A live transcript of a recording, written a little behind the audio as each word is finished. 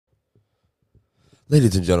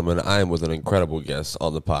Ladies and gentlemen, I am with an incredible guest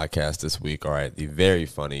on the podcast this week, all right? The very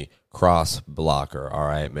funny Cross Blocker, all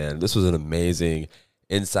right, man? This was an amazing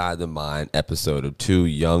Inside the Mind episode of two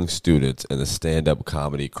young students in the stand-up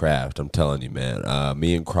comedy craft. I'm telling you, man.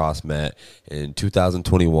 Me and Cross met in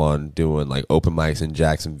 2021 doing, like, open mics in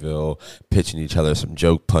Jacksonville, pitching each other some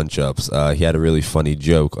joke punch-ups. He had a really funny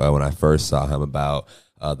joke when I first saw him about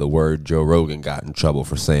the word Joe Rogan got in trouble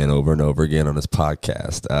for saying over and over again on his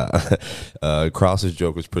podcast. Cross's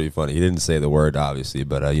joke was pretty funny. He didn't say the word, obviously,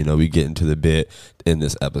 but, we get into the bit in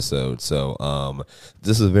this episode. So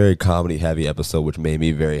this is a very comedy-heavy episode, which made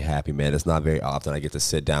me very happy, man. It's not very often I get to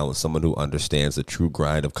sit down with someone who understands the true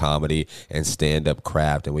grind of comedy and stand-up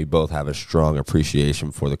craft, and we both have a strong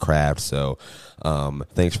appreciation for the craft. So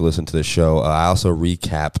thanks for listening to the show. I also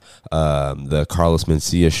recap the Carlos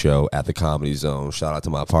Mencia show at the Comedy Zone. Shout out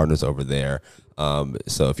to my partners over there.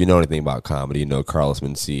 So if you know anything about comedy, you know Carlos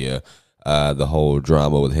Mencia, the whole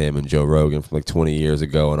drama with him and Joe Rogan from like 20 years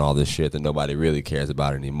ago and all this shit that nobody really cares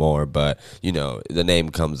about anymore. But, the name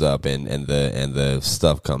comes up and the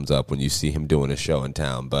stuff comes up when you see him doing a show in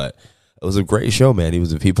town. But it was a great show, man.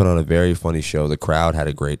 He put on a very funny show. The crowd had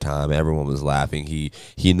a great time. Everyone was laughing.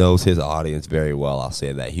 He knows his audience very well. I'll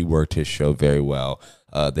say that. He worked his show very well.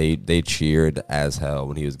 They cheered as hell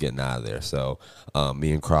when he was getting out of there. So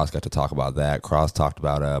me and Cross got to talk about that. Cross talked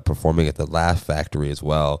about performing at the Laugh Factory as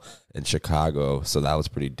well in Chicago. So that was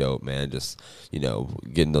pretty dope, man. Just,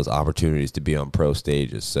 getting those opportunities to be on pro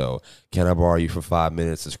stages. So Can I Borrow You for 5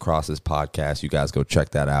 Minutes is Cross's podcast. You guys go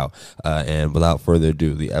check that out. And without further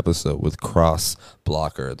ado, the episode with Cross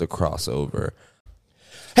Blocker, the crossover.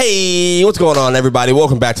 Hey, what's going on, everybody?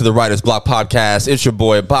 Welcome back to the Writer's Block Podcast. It's your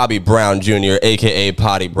boy, Bobby Brown Jr., a.k.a.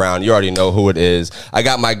 Potty Brown. You already know who it is. I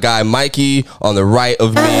got my guy, Mikey, on the right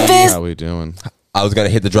of me. How we doing? I was going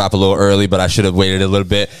to hit the drop a little early, but I should have waited a little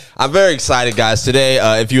bit. I'm very excited, guys. Today,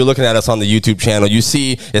 if you're looking at us on the YouTube channel, you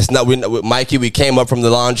see it's not Mikey. We came up from the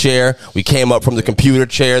lawn chair. We came up from the computer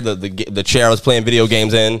chair, the chair I was playing video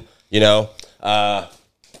games in. Let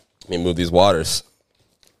me move these waters.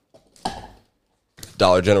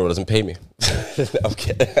 Dollar General doesn't pay me. No, I'm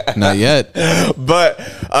kidding. Not yet. But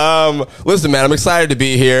listen, man, I'm excited to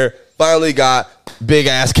be here. Finally got big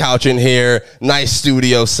ass couch in here, nice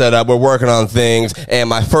studio set up. We're working on things, and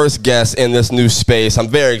my first guest in this new space. I'm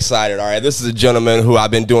very excited. All right, this is a gentleman who I've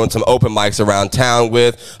been doing some open mics around town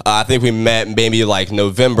with. I think we met maybe like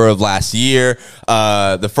November of last year.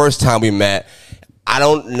 The first time we met, I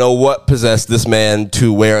don't know what possessed this man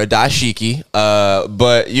to wear a dashiki,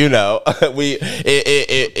 but he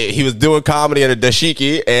was doing comedy in a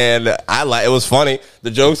dashiki, and it was funny.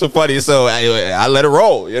 The jokes were funny, so I let it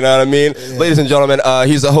roll. You know what I mean? Yeah. Ladies and gentlemen,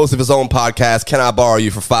 he's the host of his own podcast, Can I Borrow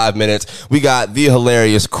You for 5 Minutes? We got the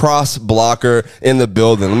hilarious Cross Blocker in the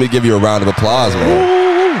building. Let me give you a round of applause,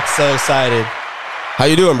 man. Woo! So excited. How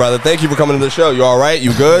you doing, brother? Thank you for coming to the show. You all right?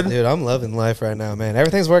 You good? Dude, I'm loving life right now, man.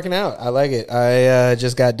 Everything's working out. I like it. I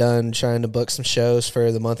just got done trying to book some shows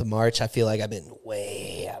for the month of March. I feel like I've been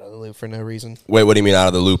way out of the loop for no reason. Wait, what do you mean out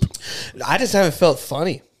of the loop? I just haven't felt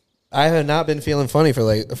funny. I have not been feeling funny for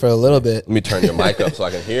a little bit. Let me turn your mic up so I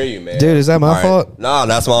can hear you, man. Dude, is that my fault? No,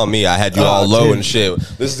 that's all me. I had you all low dude. And shit.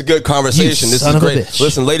 This is a good conversation. You this son is of a great. bitch.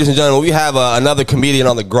 Listen, ladies and gentlemen, we have another comedian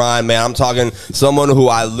on the grind, man. I'm talking someone who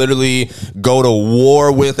I literally go to war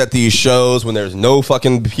with at these shows when there's no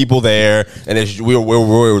fucking people there, and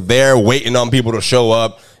we're there waiting on people to show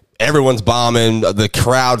up. Everyone's bombing. The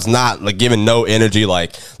crowd's not like giving no energy.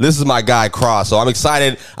 Like, this is my guy, Cross. So I'm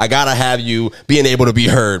excited. I gotta have you being able to be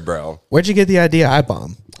heard, bro. Where'd you get the idea I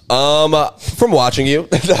bomb? From watching you.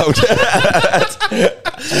 That's part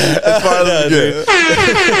of the good.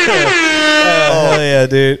 Oh, hell yeah,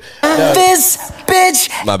 dude. No. This bitch.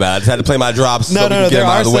 My bad. I just had to play my drops so we can get them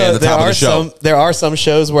out of the way at the top of the show. There are some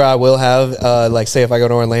shows where I will have, like, say if I go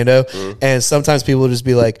to Orlando, and sometimes people will just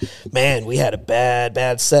be like, man, we had a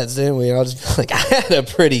bad set, didn't we? And I'll just be like, I had a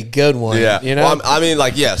pretty good one. Yeah. You know?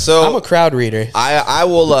 Well, so I'm a crowd reader. I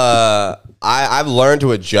will, I've learned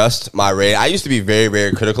to adjust my rate. I used to be very,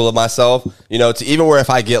 very critical of myself, to even where if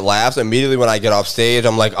I get laughs, immediately when I get off stage,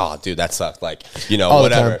 I'm like, oh, dude, that sucked. Like, All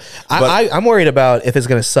whatever. I'm worried about if it's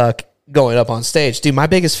going to suck going up on stage. Dude, my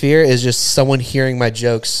biggest fear is just someone hearing my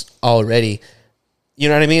jokes already. You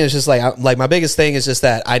know what I mean? It's just like my biggest thing is just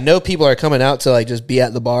that I know people are coming out to like just be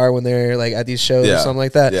at the bar when they're like at these shows or something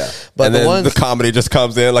like that. Yeah. But and then the comedy just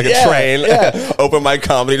comes in like a train. Yeah. Open mic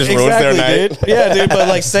comedy just ruins their night. Dude. Yeah, dude. But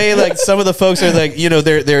like say like some of the folks are like, you know,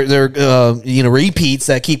 they're you know, repeats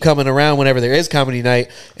that keep coming around whenever there is comedy night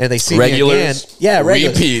and they see regulars. Me again. Yeah,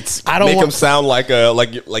 regulars. Repeats. I don't make them sound like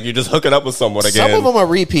like you're just hooking up with someone again. Some of them are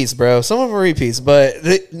repeats, bro. Some of them are repeats, but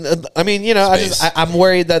I mean, you know, I'm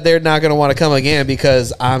worried that they're not going to want to come again because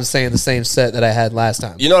I'm saying the same set that I had last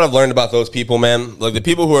time. You know what I've learned about those people, man? Like the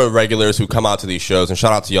people who are regulars who come out to these shows, and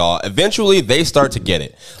shout out to y'all, eventually they start to get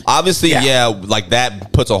it. Obviously, like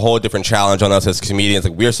that puts a whole different challenge on us as comedians.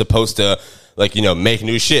 Like we're supposed to, like, you know, make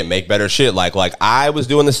new shit, make better shit. Like I was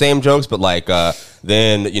doing the same jokes, but like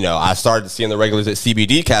then, you know, I started seeing the regulars at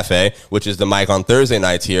CBD Cafe, which is the mic on Thursday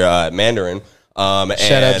nights here at Mandarin. Shout out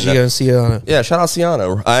Gio and Sienna. Yeah, shout out Sienna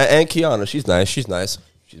and Kiana. She's nice. She's nice.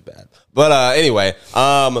 She's bad. But anyway,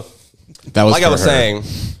 that was like I was saying.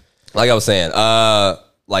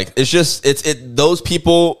 Like it's just those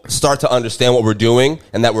people start to understand what we're doing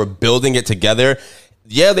and that we're building it together.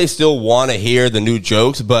 Yeah, they still want to hear the new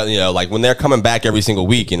jokes, but you know, like when they're coming back every single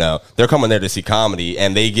week, you know, they're coming there to see comedy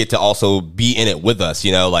and they get to also be in it with us.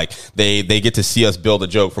 You know, like they get to see us build a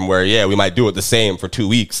joke from where we might do it the same for 2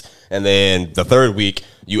 weeks, and then the third week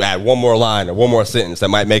you add one more line or one more sentence that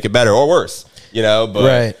might make it better or worse. You know,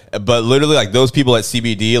 but literally like those people at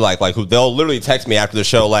CBD, like who they'll literally text me after the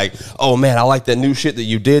show, like, oh man, I like that new shit that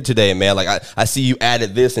you did today, man. Like I see you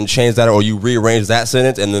added this and changed that, or you rearranged that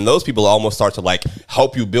sentence, and then those people almost start to like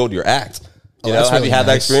help you build your act. You know, have you had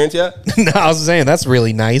that experience yet? No, I was saying that's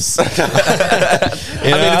really nice. I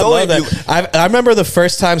remember the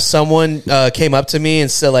first time someone came up to me and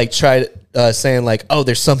said like tried. Saying like, oh,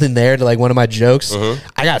 there's something there to like one of my jokes.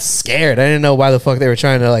 I got scared. I didn't know why the fuck they were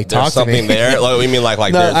trying to like talk to me. Something there? Like, we mean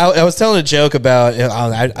like no, I was telling a joke about.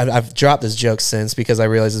 I've dropped this joke since because I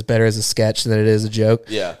realized it's better as a sketch than it is a joke.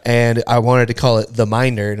 Yeah, and I wanted to call it The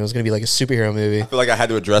Minder, and it was going to be like a superhero movie. I feel like I had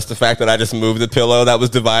to address the fact that I just moved the pillow that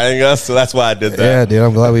was dividing us, so that's why I did that. Yeah, dude,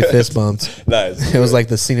 I'm glad we fist bumped. Nice. It was like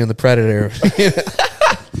the scene in The Predator.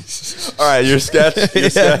 All right, your sketch.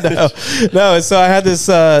 No. So I had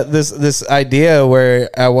this idea where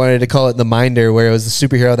I wanted to call it The Minder, where it was the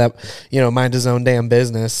superhero that, you know, mind his own damn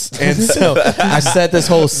business. And so I set this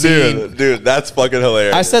whole scene. Dude, that's fucking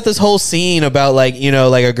hilarious. I set this whole scene about like, you know,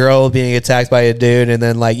 like a girl being attacked by a dude, and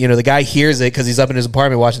then like, you know, the guy hears it because he's up in his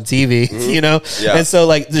apartment watching TV. You know, and so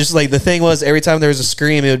like, just like the thing was, every time there was a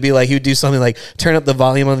scream, it would be like he would do something like turn up the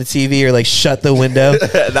volume on the TV or like shut the window.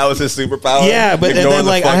 That was his superpower. Yeah, but then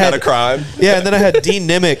like I had crime. Yeah, and then I had Dean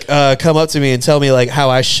Nimick come up to me and tell me like how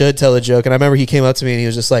I should tell a joke, and I remember he came up to me and he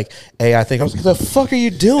was just like, "Hey, I was like, the fuck are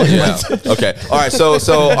you doing?" Yeah. Okay, all right, so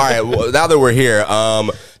all right. Well, now that we're here,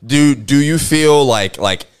 do you feel like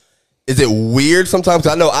is it weird sometimes?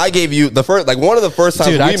 'Cause I know I gave you the first, like one of the first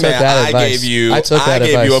times we met. I gave you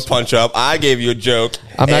a punch up. I gave you a joke.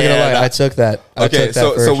 I'm not gonna lie, I took that.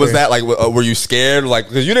 So was that like, were you scared? Like,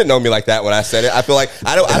 because you didn't know me like that when I said it. I feel like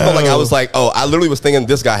I felt like I was like, oh, I literally was thinking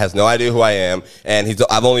this guy has no idea who I am, and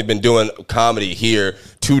I've only been doing comedy here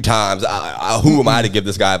 2 times. Who am I to give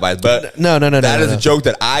this guy advice? But no. That is a joke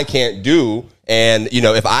that I can't do. And, you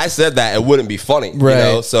know, if I said that, it wouldn't be funny. Right. You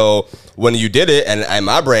know? So when you did it, and in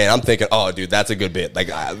my brain, I'm thinking, oh, dude, that's a good bit. Like,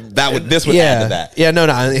 this would add to that. Yeah, no.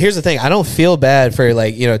 Here's the thing. I don't feel bad for,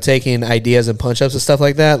 like, you know, taking ideas and punch-ups and stuff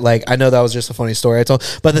like that. Like, I know that was just a funny story I told.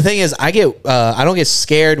 But the thing is, I don't get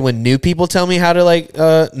scared when new people tell me how to, like,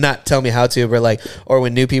 not tell me how to, but, like, or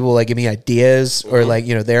when new people, like, give me ideas or, like,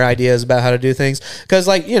 you know, their ideas about how to do things. Because,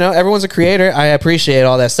 like, you know, everyone's a creator. I appreciate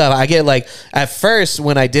all that stuff. I get, like, at first,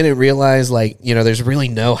 when I didn't realize, like, you know, there's really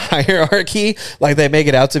no hierarchy like they make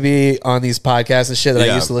it out to be on these podcasts and shit that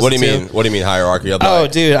I used to listen to. What do you mean hierarchy? Oh,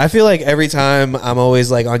 dude, I feel like every time I'm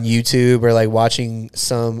always like on YouTube or like watching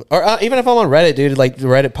some, or even if I'm on Reddit, dude, like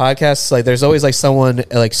Reddit podcasts, like there's always like someone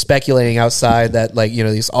like speculating outside that like, you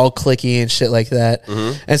know, these all clicky and shit like that.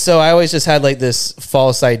 And so I always just had like this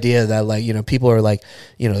false idea that like, you know, people are like,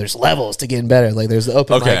 you know, there's levels to getting better. Like there's the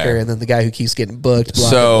open micer and then the guy who keeps getting booked.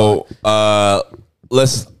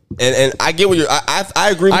 Let's. And I get what you're. I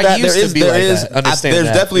agree with that. There's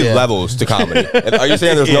definitely levels to comedy. Are you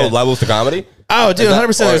saying there's no levels to comedy? Oh, dude,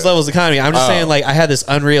 100% there's levels to comedy. I'm just saying, like, I had this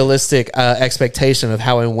unrealistic expectation of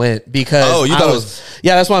how it went because you thought it was.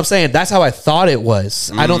 Yeah, that's what I'm saying. That's how I thought it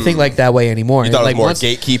was. I don't think like that way anymore. You thought like, it was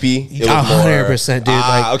more gatekeepy? 100%,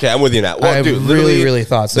 dude. Okay, I'm with you now. Well, I dude, really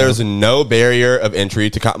thought so. There's no barrier of entry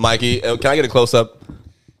to Mikey, can I get a close up?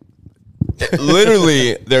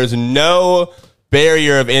 Literally, there's no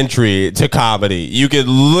barrier of entry to comedy. You could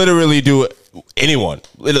literally do anyone.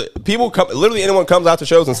 Literally anyone comes out to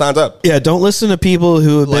shows and signs up. Yeah, don't listen to people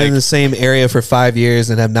who have been in the same area for 5 years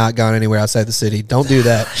and have not gone anywhere outside the city. Don't do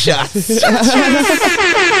that.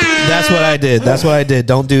 That's what I did.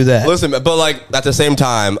 Don't do that. Listen, but like at the same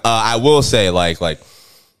time, I will say like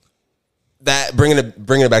that bringing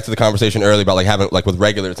it back to the conversation earlier about like having like with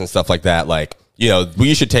regulars and stuff like that, like, you know,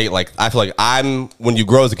 we should take like, I feel like when you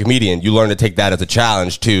grow as a comedian, you learn to take that as a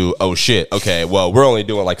challenge to, oh shit, okay, well, we're only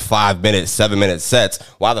doing like 5 minutes, 7-minute sets.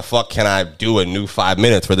 Why the fuck can I do a new 5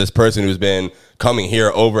 minutes for this person who's been coming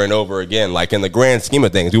here over and over again? Like in the grand scheme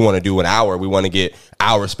of things, we want to do an hour. We want to get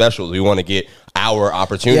our specials. We want to get our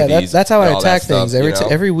opportunities. Yeah, that's how I attack things.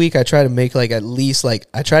 Every week I try to make like at least like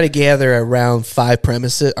I try to gather around 5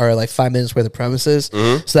 premises or like 5 minutes worth of premises,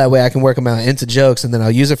 so that way I can work them out into jokes, and then I'll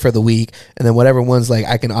use it for the week, and then whatever ones like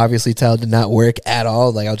I can obviously tell did not work at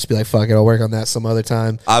all, like I'll just be like, fuck it, I'll work on that some other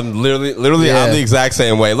time. I'm literally I'm the exact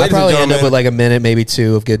same way. I'll probably end up with like a minute, maybe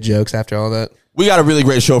 2 of good jokes after all that. We got a really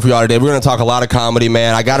great show for y'all today. We're going to talk a lot of comedy,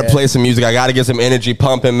 man. I got to play some music. I got to get some energy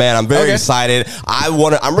pumping, man. I'm very excited. I'm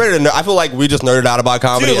ready to I feel like we just nerded out about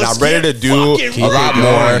comedy, and I'm ready to do a lot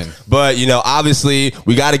more. But, you know, obviously,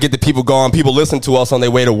 we got to get the people going. People listen to us on their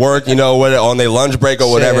way to work, you know, on their lunch break or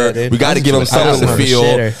whatever. We got to give them something to feel.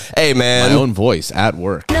 Hey, man. My own voice at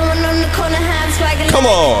work. Come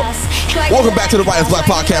on. Welcome back to the Writer's Block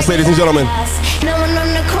Podcast, ladies and gentlemen.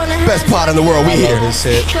 Best pod in the world. We here.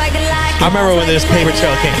 I remember when this paper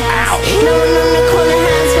trail came out.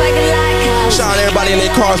 Shout out to everybody in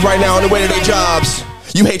their cars right now on the way to their jobs.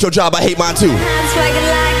 You hate your job, I hate mine too.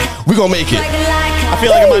 We gonna make it. I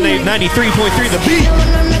feel like I'm on 93.3 The Beat.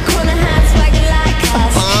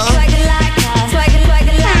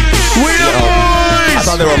 I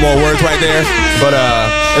thought there were more words right there, but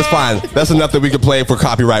it's fine. That's enough that we can play for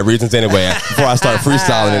copyright reasons anyway. Before I start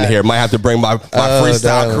freestyling in here, might have to bring my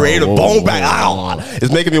freestyle creative bone back.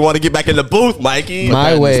 It's making me want to get back in the booth, Mikey.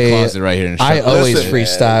 My way, right here. I always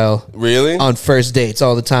freestyle. Really? On first dates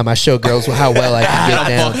all the time. I show girls how well I can get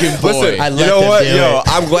down. Listen, you know what? Yo,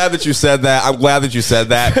 I'm glad that you said that.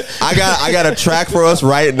 I got a track for us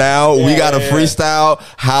right now. We got a freestyle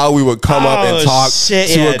how we would come up and talk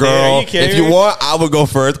to a girl. If you want, I would go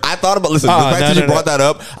first. I thought about the fact that you brought that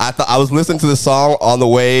up. I was listening to the song on the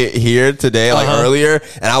way here today, like earlier,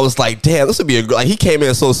 and I was like, damn, this would be like he came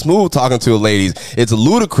in so smooth talking to ladies. It's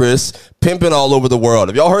Ludacris, Pimpin' All Over the World.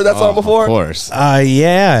 Have y'all heard that song before? Of course.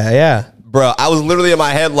 Yeah. Bro, I was literally in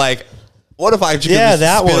my head like, what if I could just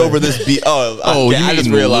spit over this beat? I just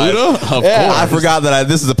realized. Of course. I forgot that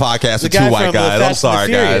this is a podcast with 2 white guys. I'm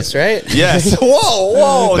sorry, guys. Right? Yes.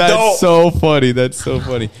 Whoa. That's so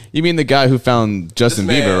funny. You mean the guy who found Justin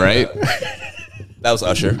Bieber, right? That was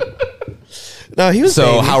Usher. No, he was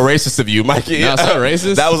so how racist of you, Mikey? No, it's not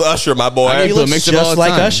racist. That was Usher, my boy. He looks just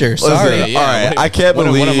like Usher. Sorry. Listen, all right, I can't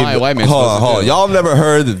believe. What am I, a white man? Hold on. Y'all have never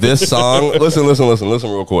heard this song? Listen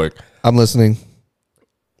real quick. I'm listening.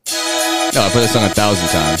 No, I played this song 1,000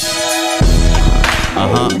 times.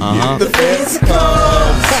 The fence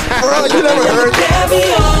comes. Bro, you never heard that?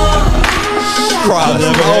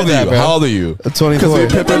 How old are you? 24. Because we're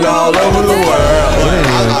pimping all over the world.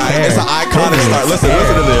 It's an iconic start. Listen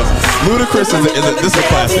to this. Ludacris this is a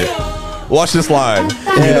classic. Watch this line.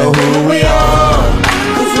 You know who we are.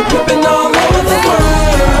 Because we're pimping all over the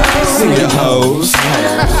world. Sing it, hoes.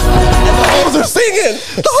 And the hoes are singing.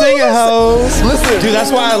 Sing it, hoes. Listen. Dude,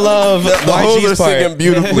 that's why I love the hoes are singing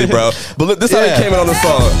beautifully, bro. But look, this is how he came in on the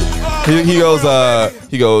song.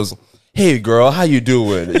 He goes, hey girl, how you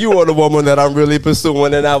doing? You are the woman that I'm really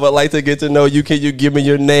pursuing, and I would like to get to know you. Can you give me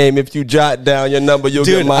your name? If you jot down your number, you'll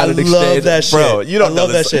get mine at exchange. I love that shit. Bro, you don't know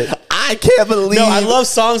that shit. I can't believe. No, I love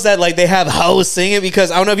songs that like they have hoes sing it,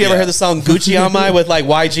 because I don't know if you ever heard the song Gucci on My with like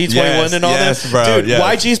YG21 and all that. Bro, dude,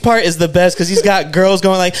 YG's part is the best because he's got girls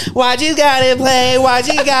going like, YG got it played,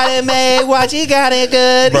 YG got it made, YG got it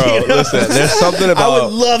good. Bro, you know? Listen, there's something about. I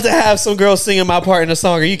would love to have some girls singing my part in a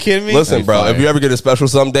song. Are you kidding me? Listen, bro, if you ever get a special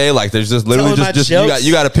someday, like there's just literally just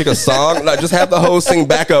you got to pick a song. Like, just have the host sing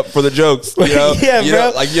backup for the jokes. You know?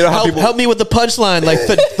 How people help me with the punchline,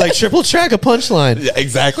 like triple track a punchline. Yeah,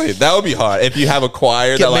 exactly. That would be hard if you have a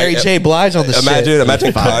choir. Get Mary J. Blige on the shit.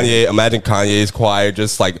 Imagine Kanye. Imagine Kanye's choir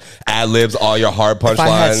just like ad libs all your hard punchlines. If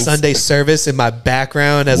I had Sunday service in my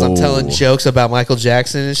background as I'm telling jokes about Michael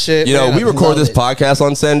Jackson and shit. You know, we record this podcast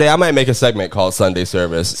on Sunday. I might make a segment called Sunday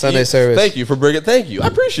Service. Service. Thank you for bringing. Thank you. I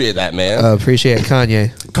appreciate that, man. Appreciate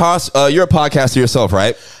Kanye. Koss, you're a podcaster yourself,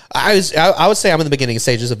 right? I would say I'm in the beginning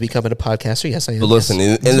stages of becoming a podcaster. Yes, I am. But listen,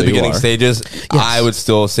 in So the you beginning are. stages, I would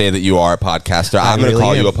still say that you are a podcaster. I'm going to really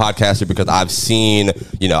call you am. a podcaster because I've seen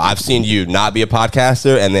you not be a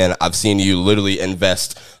podcaster, and then I've seen you literally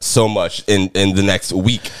invest so much in the next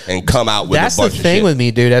week and come out with That's a bunch the of thing shit. with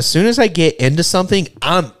me, dude. As soon as I get into something,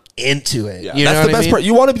 I'm into it. Yeah, You know that's the what I best mean? part.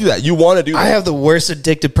 You want to do that. You want to do that. I have the worst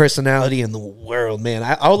addictive personality in the world, man.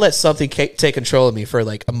 I'll let something take control of me for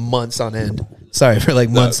like months on end. Sorry, for like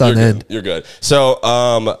months No, on you're end. good. You're good. So,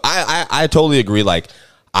 I totally agree. Like,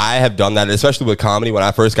 I have done that, especially with comedy. When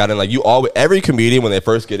I first got in, like every comedian when they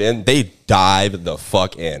first get in, they dive the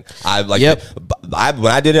fuck in.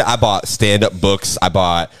 When I did it, I bought stand up books.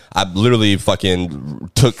 I literally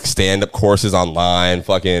fucking took stand up courses online.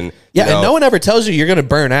 Fucking Yeah, and no one ever tells you you're going to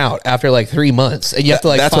burn out after like 3 months, and you have to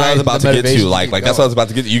like. That's what I was find about the to get to. motivation Like keep that's what I was going. about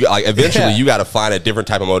to get to. You like eventually Yeah. you got to find a different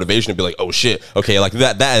type of motivation to be like, oh shit, okay, like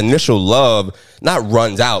that initial love not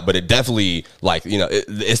runs out, but it definitely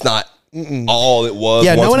it's not all it was.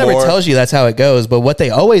 Yeah, no once one ever more. tells you that's how it goes. But what they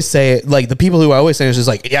always say, like the people who are always saying is just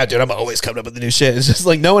like, yeah, dude, I'm always coming up with the new shit. It's just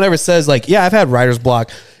like no one ever says like, yeah, I've had writer's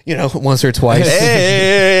block, once or twice.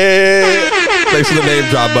 Hey, thanks for the name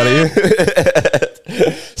drop,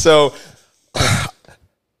 buddy. So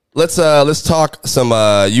let's talk some.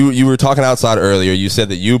 You were talking outside earlier. You said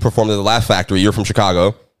that you performed at the Laugh Factory. You're from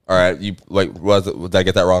Chicago. All right. Did I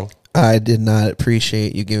get that wrong? I did not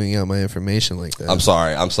appreciate you giving out my information like that. I'm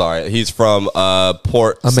sorry. He's from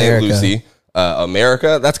Port St. America. Lucie,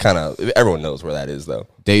 America. That's kind of everyone knows where that is, though.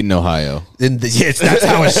 Dayton, Ohio. That's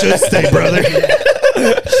how it should stay, brother.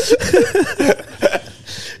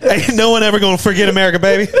 Ain't no one ever gonna forget America,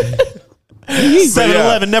 baby.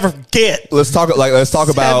 7-Eleven, never forget. Let's talk about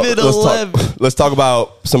 7-Eleven. let's talk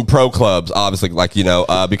about some pro clubs, obviously,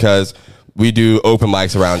 because we do open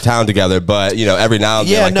mics around town together, but every now and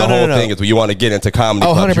then, the whole thing is when you want to get into comedy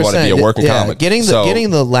clubs, you want to be a working comic. Getting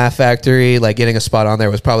the Laugh Factory, like getting a spot on there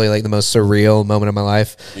was probably like the most surreal moment of my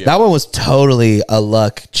life. Yeah. That one was totally a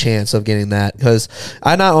luck chance of getting that, because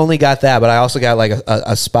I not only got that, but I also got like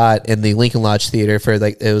a spot in the Lincoln Lodge Theater for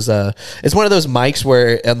like it's one of those mics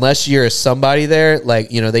where unless you're somebody there,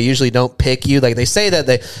 like they usually don't pick you. Like they say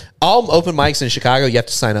that all open mics in Chicago you have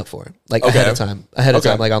to sign up for ahead of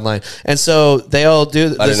time, like online. And so they all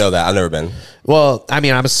do. I didn't know that. I've never been. Well, I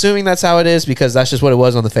mean, I'm assuming that's how it is because that's just what it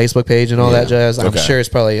was on the Facebook page and all that jazz. I'm Okay. sure it's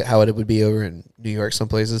probably how it would be over in New York, some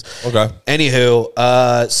places. Okay.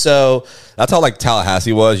 Anywho, so That's how like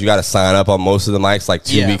Tallahassee was. You got to sign up on most of the mics like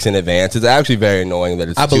 2 weeks in advance. It's actually very annoying that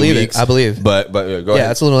it's I 2 believe it. weeks. I believe. But go ahead.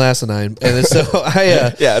 yeah, it's a little asinine. And then so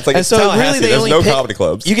Yeah, it's like and it's so Tallahassee. There's no comedy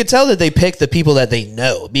clubs. You can tell that they pick the people that they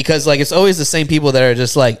know because like it's always the same people that are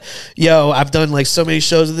just like, yo, I've done like so many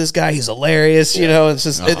shows with this guy. He's hilarious. It's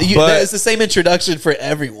just But- it's the same introduction for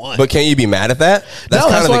everyone. But can you be mad at that? That's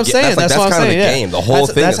what I'm saying. That's what I'm kind saying. of the yeah. game. The whole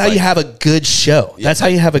thing. That's is how like, you have a good show. That's how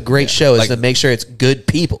you have a great show. Is Like- to make sure it's good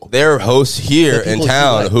people. there are hosts here The in people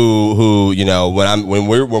town you like. who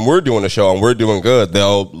when we're doing a show and we're doing good,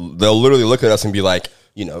 they'll literally look at us and be like,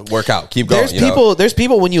 work out, keep going. There's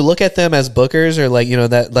people when you look at them as bookers or like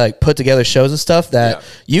that like put together shows and stuff that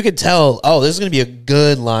you could tell, oh, this is going to be a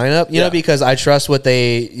good lineup, because I trust what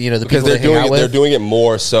they the because people they're they hang out doing it, with. they're doing it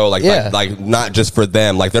more so like Yeah. like not just for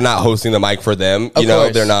them, like they're not hosting the mic for them. Of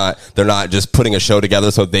course. They're not just putting a show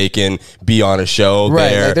together so they can be on a show.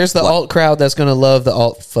 Right, like there's the alt crowd that's going to love the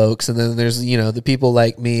alt folks, and then there's the people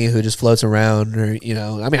like me who just floats around, or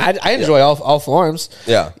I mean, I enjoy all forms.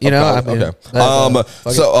 Yeah. Okay.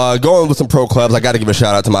 So going with some pro clubs, I got to give a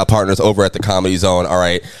shout out to my partners over at the Comedy Zone. All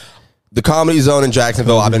right. The Comedy Zone in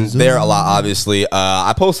Jacksonville. I've been there a lot, obviously.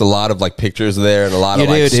 I post a lot of like pictures there and a lot of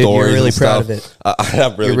like dude. stories. You're really and proud stuff. of it.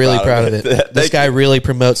 I'm really You're really proud of it. Thank This guy you. really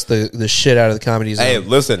promotes the shit out of the Comedy Zone. Hey,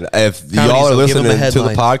 listen, if Comedy y'all are Zone, give him a listening to the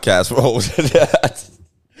headline. podcast,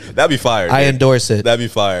 that'd be fire. I dude. endorse it. That'd be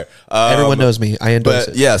fire. Everyone knows me. I endorse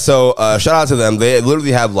But it. yeah, so shout out to them. They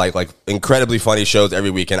literally have like incredibly funny shows every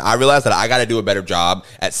weekend. I realized that I got to do a better job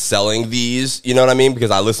at selling these. You know what I mean? Because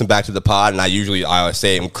I listen back to the pod and I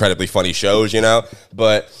say incredibly funny shows.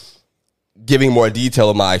 But giving more detail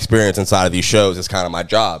of my experience inside of these shows is kind of my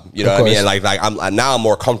job. You know Of what I mean? course. And like I'm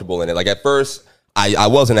more comfortable in it. Like at first, I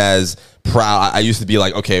wasn't as proud. I used to be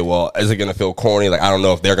like, okay, well, is it gonna feel corny? Like I don't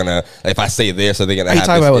know if I say this, are they gonna Are you have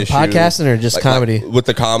talking this about with issue? podcasting or just comedy? With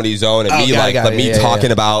the Comedy Zone and Oh, me got it. me Yeah, talking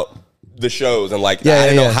yeah. about the shows and like Yeah, I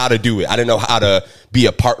didn't yeah, know yeah. how to do it. I didn't know how to be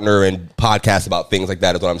a partner and podcast about things like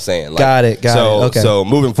that is what I'm saying. Like, Got it. Okay. So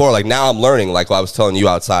moving forward, like now I'm learning, like what I was telling you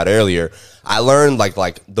outside earlier, I learned I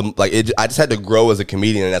just had to grow as a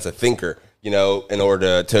comedian and as a thinker. in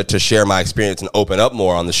order to share my experience and open up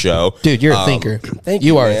more on the show. Dude, you're a thinker. Thank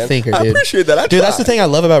you. you, are man. a thinker, dude. I appreciate that. Dude, that's the thing I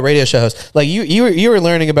love about radio show hosts. Like you were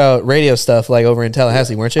learning about radio stuff like over in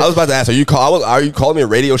Tallahassee, weren't you? I was about to ask, are you calling me a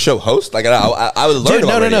radio show host? Like I would learn Dude,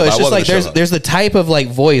 about radio, no. but It's I just wasn't like a show host. there's the type of like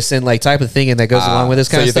voice and like type of thinking that goes along with this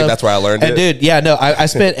kind so of you stuff. think that's where I learned and it? Dude, yeah, no, I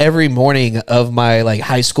spent every morning of my like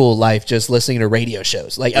high school life just listening to radio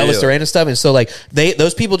shows, like Elvis Really? Duran and stuff. And so like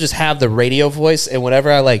those people just have the radio voice. And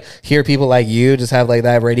whenever I like hear people like you just have like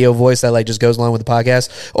that radio voice that like just goes along with the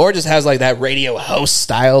podcast, or just has like that radio host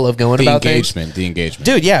style of going The about engagement.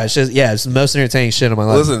 Dude, yeah, it's the most entertaining shit in my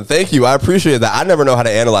life. Listen, thank you. I appreciate that. I never know how to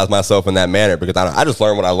analyze myself in that manner because I just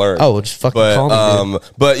learn what I learned. Oh, well, just fucking call me, dude.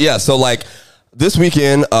 But yeah, so like this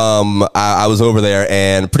weekend, I was over there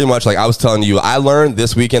and pretty much like I was telling you, I learned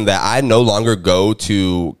this weekend that I no longer go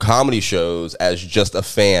to comedy shows as just a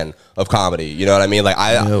fan of comedy. You know what I mean? Like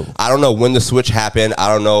I don't know when the switch happened. I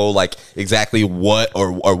don't know like exactly what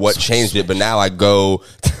or what changed it, but now I go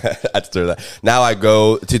now I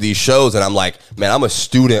go to these shows and I'm like, man, I'm a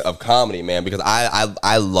student of comedy, man, because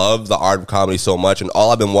I love the art of comedy so much, and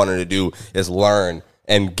all I've been wanting to do is learn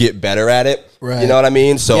and get better at it. Right. You know what I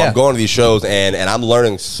mean? So Yeah. I'm going to these shows and I'm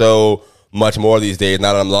learning so much more these days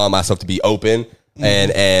now that I'm allowing myself to be open.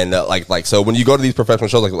 And like so when you go to these professional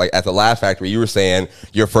shows like at the Laugh Factory, you were saying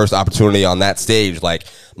your first opportunity on that stage, like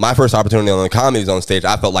my first opportunity on the Comedy Zone stage,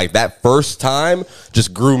 I felt like that first time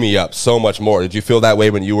just grew me up so much more. Did you feel that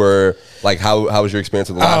way when you were like how was your experience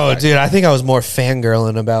with the Laugh Factory? Dude, I think I was more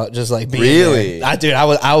fangirling about just like being Really? there.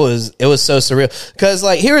 I was it was so surreal because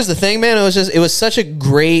like here's the thing, man, it was such a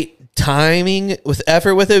great timing with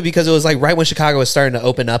effort with it because it was like right when Chicago was starting to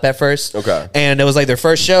open up at first. Okay. And it was like their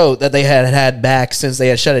first show that they had back since they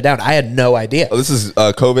had shut it down. I had no idea. Oh, this is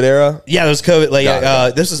COVID era? Yeah, it was COVID. Like, Got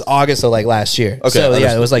it. this was August of like last year. Okay, so yeah, it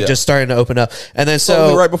understood. was like Yeah. just starting to open up, and then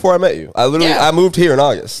So so right before I met you. I moved here in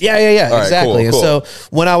August. Yeah, All right, exactly. cool. And so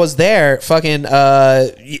when I was there, fucking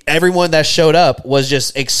everyone that showed up was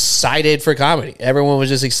just excited for comedy. Everyone was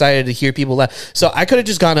just excited to hear people laugh. So I could have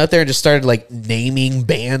just gone out there and just started like naming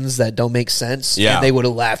bands that don't make sense, Yeah. and they would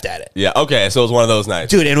have laughed at it. Yeah, okay, so it was one of those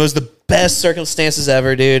nights. Dude, and it was the best circumstances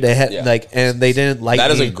ever, dude. They had and they didn't like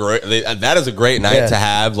That is me that is a great night Yeah. to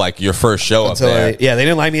have like your first show until up there. they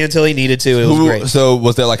didn't like me until he needed to. It was great. So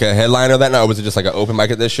was there like a headliner that night, or was it just like an open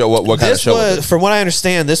mic at this show? What kind of This show was it? was, from what I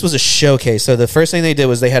understand, this was a showcase. So the first thing they did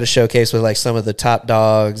was they had a showcase with like some of the top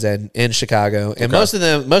dogs and in Chicago, and most of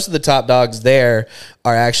the top dogs there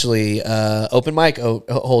are actually open mic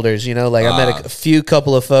holders. You know, like I met a few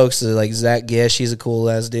couple of folks like Zach Gish. He's a cool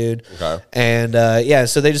ass dude. Okay. And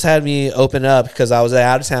so they just had me open up because I was an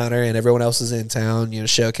out of towner and everyone else was in town. You know,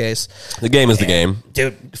 showcase. The game is the game.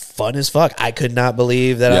 Dude, fun as fuck. I could not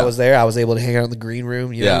believe that I Yeah. was there. I was able to hang out in the green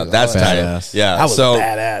room. You Yeah, know, that's all that. tight. Badass. Yeah, I was so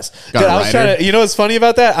badass. Got Dude, a I was rider? trying to, you know what's funny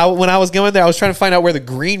about that? When I was going there, I was trying to find out where the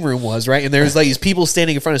green room was, right? And there was like these people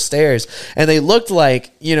standing in front of stairs, and they looked like,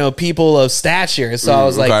 you know, people of stature. So I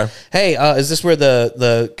was like, okay. hey, is this where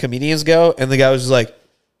the comedians go? And the guy was just like,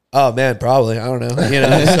 oh man, probably. I don't know. You know,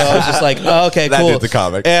 so I was just like, oh, okay, That cool. dude's a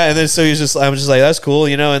comic. Yeah, and then so I was just like, that's cool,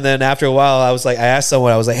 you know. And then after a while, I was like, I asked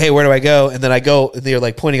someone, I was like, hey, where do I go? And then I go, and they're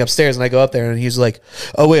like pointing upstairs, and I go up there, and he's like,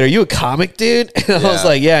 oh wait, are you a comic, dude? And I was Yeah.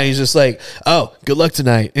 like, yeah. And he's just like, oh, good luck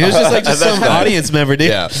tonight. And it was just like some That's audience member, dude.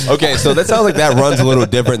 yeah. Okay, so that sounds like that runs a little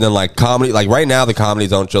different than like comedy. Like right now, the Comedy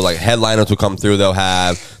Zone show, like headliners will come through. They'll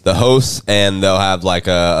have the hosts, and they'll have like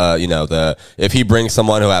if he brings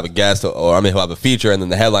someone who'll have a guest, or who'll have a feature, and then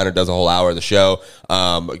the headliner does a whole hour of the show.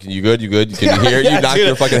 You good? Can you hear? Yeah, you knocked dude,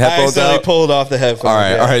 your fucking I headphones accidentally out. pulled off the headphones. All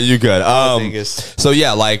right, yeah. all right, you good. Dingus. So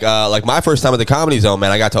yeah, like my first time at the Comedy Zone,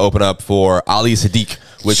 man, I got to open up for Ali Sadiq,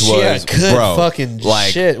 which Yeah, was good bro, fucking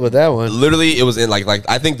like shit with that one. literally it was in like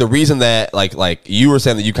I think the reason that like you were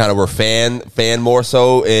saying that you kind of were fan more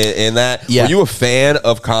so in that, Yeah. were you a fan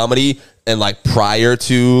of comedy? And like prior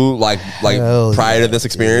to Hell prior yeah, to this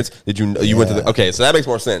experience, did you went to the okay? So that makes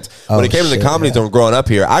more sense. When Oh, it came to the shit, Comedy yeah. Zone, growing up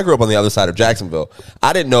here, I grew up on the other side of Jacksonville.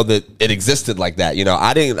 I didn't know that it existed like that. You know,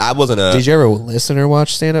 I wasn't a. Did you ever listen or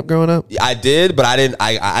watch stand up growing up? I did, but I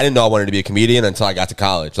didn't know I wanted to be a comedian until I got to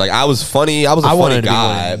college. Like I was funny, I was a I funny wanted to be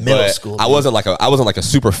guy, one in middle but school, I dude. wasn't like a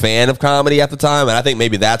super fan of comedy at the time, and I think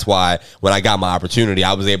maybe that's why when I got my opportunity,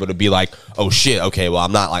 I was able to be like, oh shit, okay, well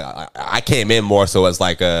I'm not like I came in more so as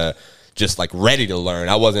like a just like ready to learn.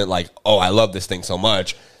 I wasn't like, oh, I love this thing so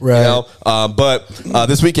much, Right. You know. But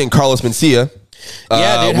this weekend, Carlos Mencia.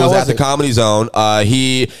 Yeah, dude, how was was at the it? Comedy Zone.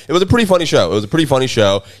 It was a pretty funny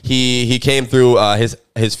show. He came through.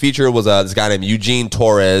 His feature was this guy named Eugene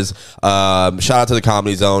Torres. Shout out to the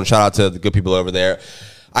Comedy Zone. Shout out to the good people over there.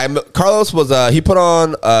 Carlos was he put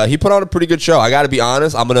on a pretty good show. I got to be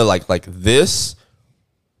honest. I'm gonna like this.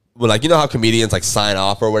 When like you know how comedians like sign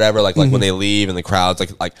off or whatever, like when they leave and the crowds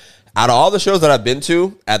like out of all the shows that I've been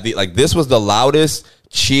to at the like this was the loudest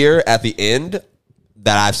cheer at the end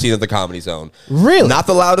that I've seen at the Comedy Zone. Really? Not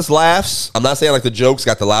the loudest laughs. I'm not saying like the jokes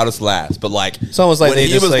got the loudest laughs, but like It's almost like when they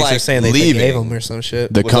he just was, like saying they leaving, forgave him or some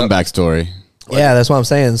shit. The comeback story. Yeah, that's what I'm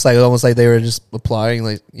saying. It's like almost like they were just applauding,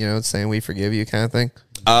 like saying we forgive you kind of thing.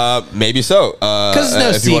 Maybe so. Because it's no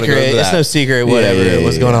if you wanna go secret. into It's that. no secret whatever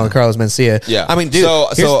was going on with Carlos Mencia. Yeah, I mean, dude.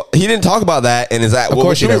 So he didn't talk about that, and is that? Well,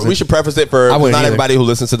 course he doesn't. we should preface it for I wouldn't not either. everybody who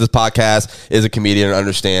listens to this podcast is a comedian and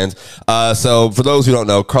understands. So for those who don't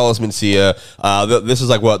know, Carlos Mencia, this is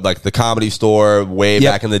like the Comedy Store way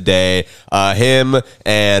back in the day. Him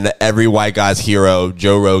and every white guy's hero,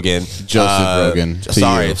 Joe Rogan, Joseph Rogan.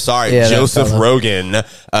 Sorry, Yeah, that Joseph fella. Rogan,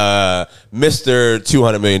 Mr.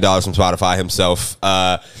 $200 million from Spotify himself.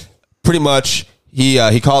 Pretty much,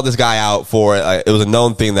 he called this guy out for it was a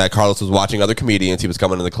known thing that Carlos was watching other comedians. He was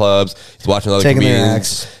coming to the clubs. He's watching other Taking their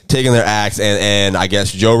comedians taking their acts, and I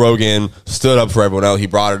guess Joe Rogan stood up for everyone else. He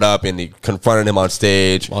brought it up and he confronted him on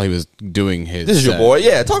stage. While he was doing his This is your set. boy.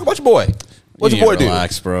 Yeah, talk about your boy. What's your boy do?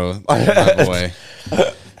 Relax, bro. My boy.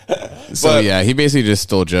 So yeah, he basically just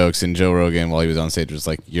stole jokes, and Joe Rogan, while he was on stage, was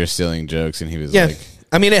like, "You're stealing jokes," and he was Yeah. like,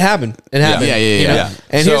 I mean, it happened. It happened. Yeah. you know? Yeah.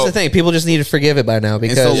 And So- here's the thing: people just need to forgive it by now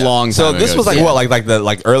because "It's a long time." So this ago, was like too. what, like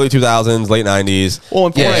the early 2000s, late 90s. Well,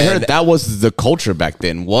 and from what I Yeah. heard, that was the culture back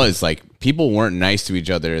then. Was like people weren't nice to each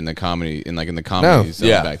other in the comedy, in the comedy zone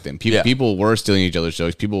Yeah. back then. Yeah. People were stealing each other's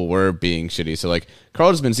jokes. People were being shitty. So like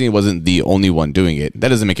Carlos Mencia wasn't the only one doing it. That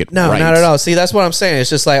doesn't make it No, right. not at all. See, that's what I'm saying. It's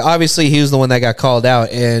just like obviously he was the one that got called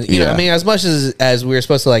out, and you know, Yeah. I mean, as much as we were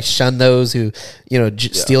supposed to like shun those who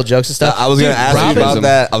steal jokes and stuff. I was going to Dude, ask you Robin- about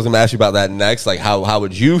that. I was going to ask you about that next. Like, how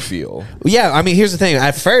would you feel? Yeah, I mean, here's the thing.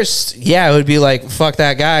 At first, yeah, it would be like fuck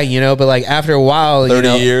that guy, but like after a while,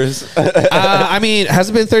 30 years. I mean, has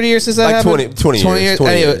it been 30 years since that Like happened? 20 years.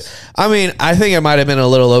 20 Anyway, years. I mean, I think it might have been a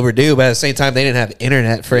little overdue, but at the same time, they didn't have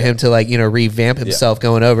internet for him to like, revamp himself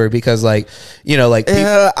going over because like,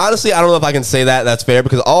 Honestly, I don't know if I can say that. That's fair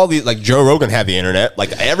because all these like Joe Rogan had the internet.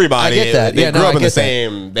 Like everybody, I get that. they Yeah, grew no, up I in the get that.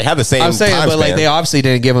 same. They have the same. I'm saying, time but like span. they obviously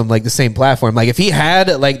didn't give him like the same platform. Like if he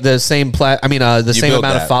had like the same the You same built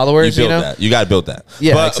amount that. of followers, you built that. You got to build that.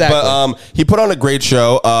 Yeah, but, exactly. But he put on a great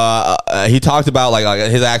show. He talked about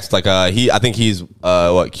like his acts. Like I think he's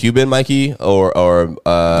Cuban, Mikey, or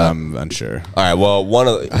I'm unsure. all right. Well, one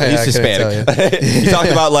of I he's couldn't Hispanic. he talked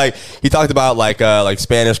about like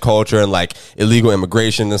Spanish culture and like illegal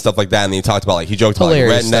immigration and stuff like that. And then he talked about like he joked about like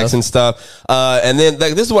Hilarious rednecks stuff. and stuff. And then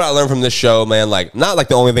like this is what I learned from this show, man. Like not like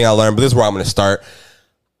the only thing I learned, but this is where I'm going to start.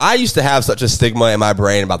 I used to have such a stigma in my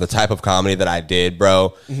brain about the type of comedy that I did,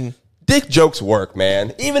 bro. Mm-hmm. Dick jokes work,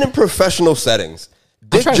 man. Even in professional settings,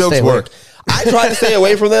 dick try to jokes stay away. work. I try to stay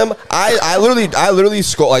away from them. I literally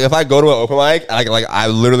scold. Like if I go to an open mic, I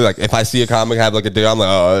literally like if I see a comic have like a dick, I'm like,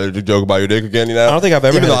 oh, did you joke about your dick again? You know, I don't think I've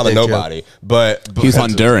ever even had though a I'm a dick joke. nobody, but He's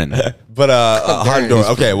Honduran. but Honduras.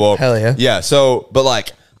 Okay, well, Hell yeah. yeah. So, but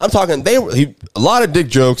like I'm talking, a lot of dick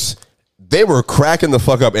jokes. They were cracking the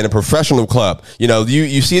fuck up in a professional club.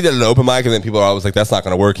 You see that at an open mic, and then people are always like, "That's not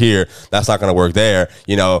going to work here. That's not going to work there."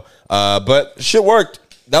 But shit worked.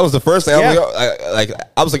 That was the first thing. Yeah.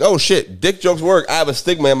 I was like, "Oh shit, dick jokes work." I have a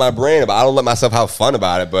stigma in my brain, but I don't let myself have fun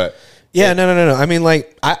about it. But Yeah, no. I mean,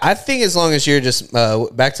 like, I think as long as you're just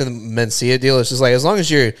back to the Mencia deal, it's just like as long as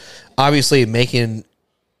you're obviously making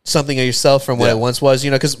something of yourself from what Yeah. it once was,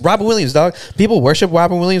 because Robin Williams, dog, people worship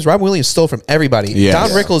Robin Williams. Robin Williams stole from everybody. Yeah. Don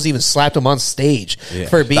Yeah. Rickles even slapped him on stage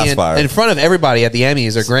for That's being fire. in front of everybody at the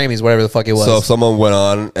Emmys or Grammys, whatever the fuck it was. so if someone went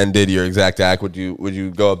on and did your exact act, would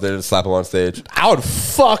you go up there and slap them on stage? I would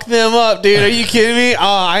fuck them up, dude. Are you kidding me? Oh,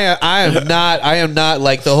 I am not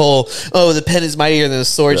like the whole the pen is mightier than the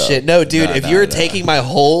sword shit. No, dude. If you're taking my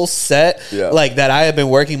whole set like that I have been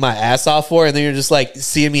working my ass off for, and then you're just like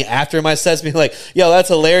seeing me after my sets being like, yo, that's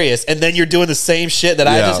hilarious, and then you're doing the same shit that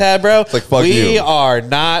I Yeah. just had, bro. It's like, fuck we you. are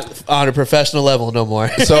not on a professional level no more.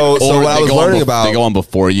 So Or what I they was go on learning bef- about, they go on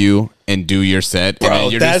before you and do your set, Bro, and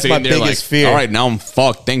then you're that's just sitting my there biggest like, fear. all right, now I'm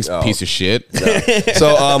fucked. Thanks, piece of shit.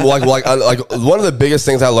 So like one of the biggest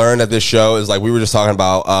things I learned at this show is like we were just talking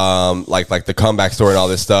about like the comeback story and all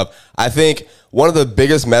this stuff. I think one of the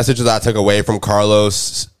biggest messages I took away from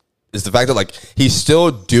Carlos is the fact that like he's still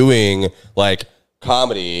doing like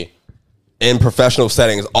comedy in professional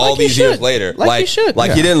settings all Like he these years should. later. Like he should.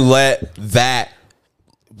 Like he didn't let that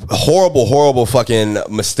horrible fucking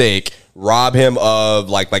mistake rob him of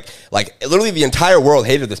like literally the entire world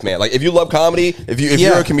hated this man. Like if you love comedy, if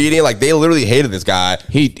you're a comedian, like they literally hated this guy.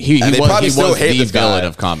 He was the villain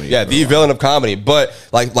of comedy. Yeah, the villain of comedy. But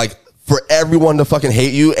like for everyone to fucking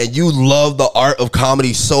hate you, and you love the art of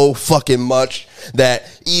comedy so fucking much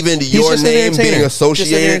that even your name being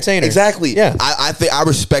associated, exactly. Yeah, I think I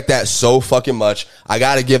respect that so fucking much. I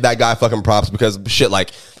gotta give that guy fucking props because shit, like,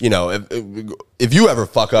 you know, if you ever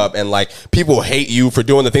fuck up and like people hate you for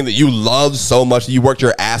doing the thing that you love so much, that you worked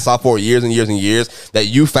your ass off for years and years and years, that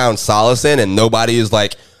you found solace in, and nobody is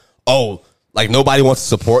like, oh, like nobody wants to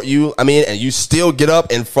support you. I mean, and you still get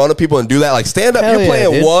up in front of people and do that. Like stand up, you're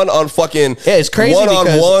playing dude. One on fucking it's crazy. 1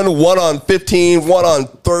 on 1, 1 on 15, 1 on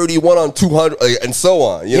 30, 1 on 200, and so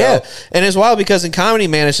on. You know? And it's wild because in comedy,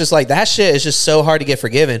 man, it's just like that shit is just so hard to get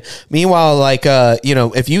forgiven. Meanwhile, like you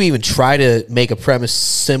know, if you even try to make a premise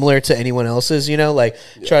similar to anyone else's, you know, like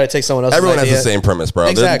try to take someone else's everyone idea. has the same premise, bro.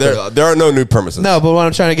 Exactly. There are no new premises. No, but what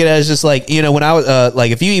I'm trying to get at is just like, you know, when I was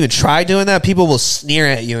like, if you even try doing that, people will sneer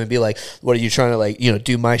at you and be like, "What are you trying to like, you know,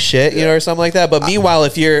 do my shit," you know, or something like that. But meanwhile,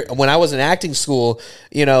 when I was in acting school,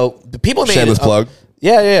 you know, the people made shameless plug.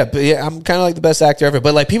 But I'm kind of like the best actor ever.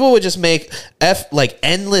 But like people would just make like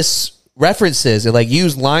endless references and like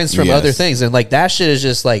use lines from other things, and like that shit is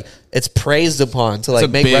just like it's praised upon to like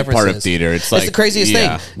make references. Part of theater. It's like the craziest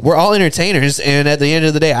thing. We're all entertainers, and at the end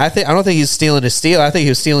of the day, I don't think he's stealing to steal. I think he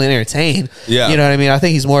was stealing to entertain. Yeah, you know what I mean. I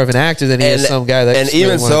think he's more of an actor than he is some guy that. And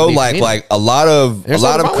even so, like a lot of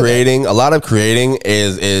creating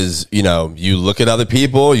is you know, you look at other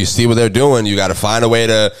people, you see what they're doing, you got to find a way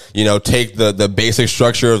to, you know, take the basic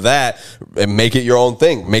structure of that and make it your own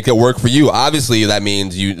thing, make it work for you. Obviously, that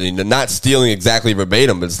means you're not stealing exactly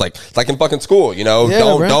verbatim, but it's like in fucking school, you know,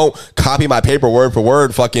 don't copy my paper word for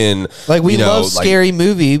word. Fucking like we love Scary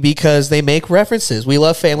Movie because they make references. We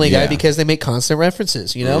love Family Guy because they make constant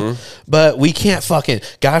references. You know, but we can't fucking,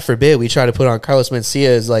 God forbid, we try to put on Carlos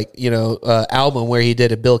Mencia's like, you know, album where he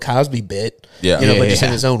did a Bill Cosby bit. Yeah, you know, but just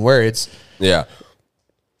in his own words. Yeah.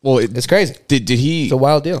 Well, it's crazy. Did he? It's a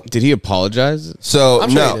wild deal. Did he apologize? So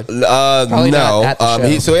no.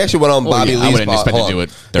 He actually went on Bobby Lee's. I wouldn't expect to do it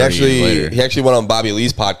 30 years later. He actually went on Bobby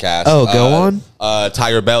Lee's podcast. Oh, go on.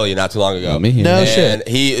 Tiger Belly not too long ago. No shit. And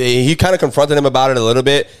he kind of confronted him about it a little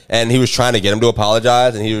bit, and he was trying to get him to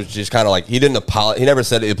apologize, and he was just kind of like, he didn't apologize. He never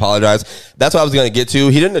said he apologized. That's what I was going to get to.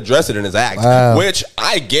 He didn't address it in his act, which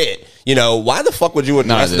I get. You know, why the fuck would you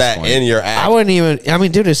address that in your act? I wouldn't even. I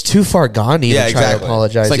mean, dude, it's too far gone to even try to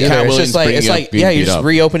apologize. It's like it's like you're just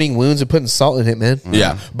reopening wounds and putting salt in it, man.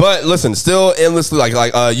 Yeah, but listen, still endlessly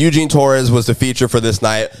like Eugene Torres was the feature for this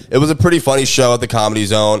night. It was a pretty funny show at the Comedy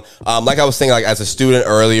Zone. Like I was saying, like as a student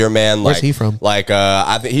earlier, man. Like, where's he from? Like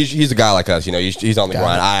I think he's a guy like us. You know, he's on the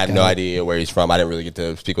grind. I have no idea where he's from. I didn't really get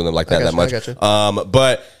to speak with him like that much.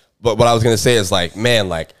 But what I was gonna say is like, man,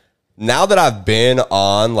 like. Now that I've been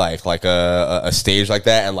on like a stage like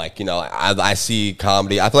that, and like, you know, I see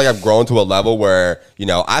comedy, I feel like I've grown to a level where, you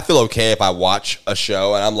know, I feel okay if I watch a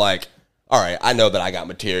show and I'm like, all right, I know that I got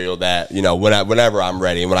material that, you know, whenever I'm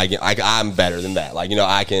ready and when I'm better than that. Like, you know,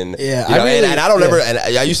 I can, you know, and I don't ever, and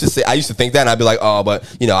I used to think that, and I'd be like, oh,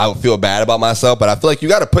 but, you know, I would feel bad about myself. But I feel like you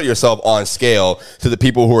got to put yourself on scale to the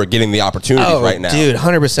people who are getting the opportunities right now. Dude,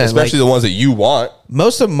 100%. Especially the ones that you want.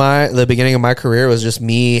 Most of the beginning of my career was just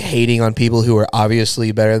me hating on people who were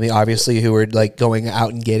obviously better than me, obviously who were like going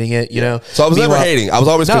out and getting it, you know? So I was never hating. I was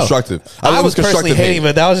always constructive. I was personally hating,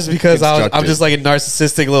 but that was just because I'm just like a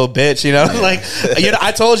narcissistic little bitch, you know? Like, you know,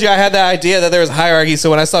 I told you I had that idea that there was hierarchy. So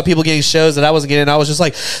when I saw people getting shows that I wasn't getting, I was just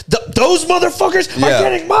like, those motherfuckers are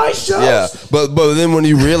getting my shows. Yeah, but then when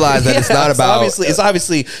you realize that it's not about, it's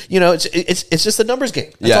obviously, you know, it's just a numbers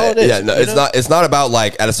game. That's all it is. Yeah, no, it's not about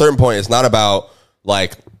like, at a certain point, it's not about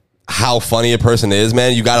like how funny a person is,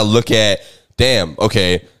 man. You got to look at, damn,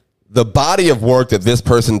 okay, the body of work that this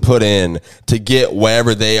person put in to get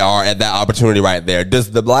wherever they are at that opportunity right there.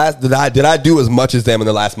 Did I do as much as them in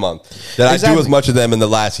the last month? Did I do as much as them in the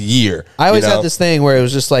last year? I always had this thing where it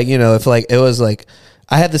was just like, you know, if like it was like,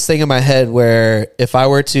 I had this thing in my head where if I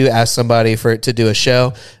were to ask somebody to do a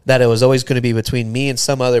show, that it was always going to be between me and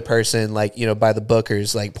some other person, like, you know, by the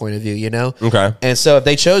booker's like point of view, you know? Okay. And so if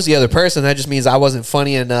they chose the other person, that just means I wasn't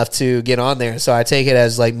funny enough to get on there. So I take it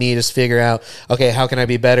as like me just figure out, okay, how can I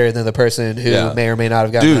be better than the person who may or may not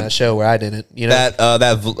have gotten on a show where I didn't, you know?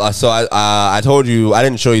 So I told you, I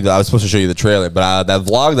didn't show you I was supposed to show you the trailer, but that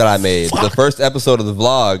vlog that I made, the first episode of the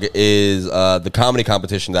vlog is the comedy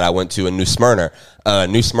competition that I went to in New Smyrna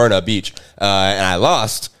Beach, and I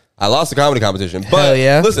lost. I lost the comedy competition. But Hell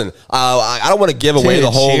yeah. listen, I don't want to give away Dude,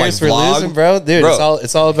 the whole like cheers for vlog, losing, bro. Dude,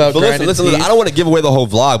 it's all about. But grinding listen. teeth. I don't want to give away the whole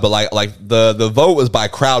vlog, but like the vote was by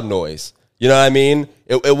crowd noise. You know what I mean?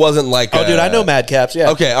 It wasn't like Oh, dude, I know Madcaps. Yeah.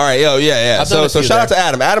 Okay, all right, yeah. I've done So a few shout out there. to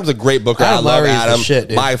Adam. Adam's a great booker. Adam I love Lowry is the Adam, shit,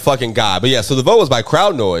 dude. my fucking guy. But yeah, so the vote was by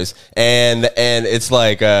crowd noise, and it's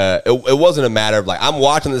like it wasn't a matter of like I'm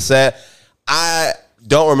watching the set. I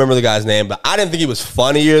don't remember the guy's name, but I didn't think he was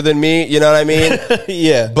funnier than me. You know what I mean?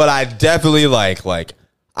 Yeah. But I definitely like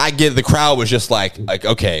I get the crowd was just like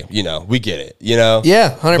okay, you know, we get it. You know?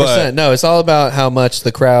 Yeah, 100%. But- No, it's all about how much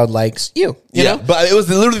the crowd likes you. You know? but it was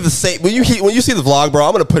literally the same. When you see the vlog, bro,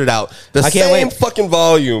 I'm gonna put it out. The I can't same wait. fucking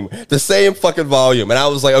volume. The same fucking volume. And I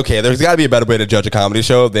was like, okay, there's got to be a better way to judge a comedy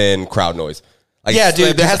show than crowd noise. Like, Yeah,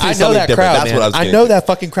 dude. there has to be I know something that different. crowd, That's man. what I was I getting know to. that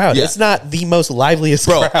fucking crowd. Yeah. It's not the most liveliest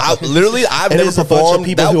Bro, crowd. I've it never is a bunch of performed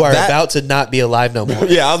people that- who are that- about to not be alive no more.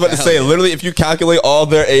 Yeah, I was about to say, literally, if you calculate all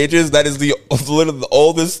their ages, that is literally the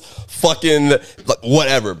oldest fucking like,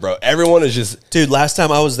 whatever, bro. Everyone is just. Dude, last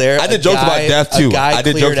time I was there, I did jokes about death, too. A guy I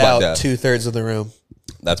did cleared jokes about out death. 2/3 of the room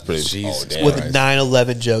That's pretty. Oh, damn. with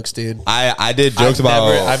 9/11 jokes, dude. I did jokes about.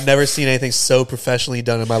 I've never seen anything so professionally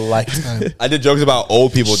done in my lifetime. I did jokes about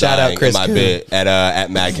old people Shout out dying Chris in my Coon. bit at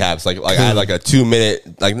Madcaps. Like I had like a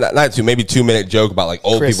 2-minute, like not 2, maybe 2-minute joke about like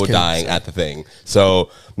old Chris people Coon. dying at the thing. So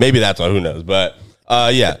maybe that's one. Who knows? But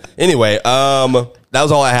yeah. Anyway, that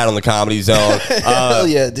was all I had on the Comedy Zone. Hell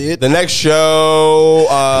yeah, dude. The next show,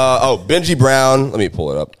 Benji Brown. Let me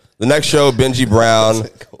pull it up. The next show, Benji Brown.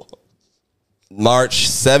 March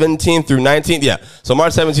 17th through 19th. Yeah. So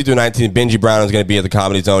March 17th through 19th, Benji Brown is going to be at the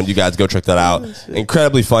Comedy Zone. You guys go check that out.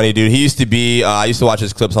 Incredibly funny, dude. He used to be, I used to watch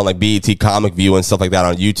his clips on like BET Comic View and stuff like that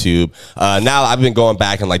on YouTube. Now I've been going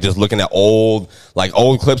back and like just looking at old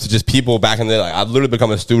clips of just people back in the, like I've literally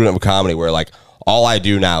become a student of comedy where like, all I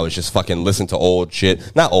do now is just fucking listen to old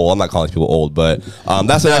shit. Not old. I'm not calling these people old, but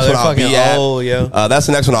that's the next they're one I'll be fucking at. old, yo. That's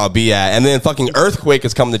the next one I'll be at. And then fucking Earthquake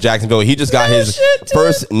is coming to Jacksonville. He just got his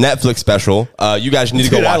first Netflix special. You guys need to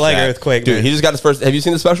go Dude, watch I like that. Earthquake, Dude, man. he just got his first. Have you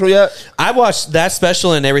seen the special yet? I watched that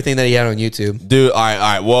special and everything that he had on YouTube. Dude, all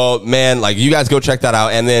right. Well, man, like you guys go check that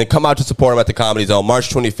out and then come out to support him at the Comedy Zone March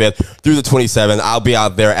 25th through the 27th. I'll be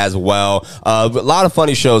out there as well. A lot of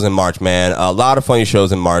funny shows in March, man. A lot of funny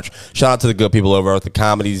shows in March. Shout out to the good people over at the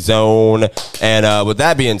Comedy Zone. And with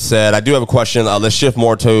that being said, I do have a question. Let's shift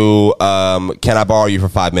more to Can I Borrow You for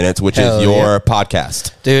 5 Minutes, which Hell is your yeah.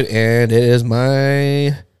 podcast. Dude, and it is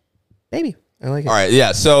my baby. I like it. All right,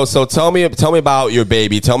 yeah. So tell me about your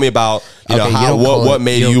baby. Tell me about Okay, you how don't call what it-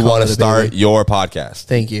 made you don't you call want it to a start baby. your podcast.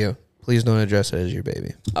 Thank you. Please don't address it as your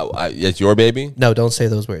baby. It's your baby. No, don't say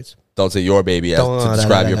those words. Don't say your baby as Don't to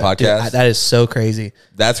describe your Dude, podcast. that is so crazy.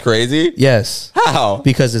 That's crazy. Yes. How?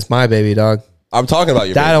 Because it's my baby, dog. I'm talking about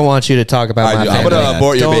your I baby. don't want you to talk about All my right, I'm family. gonna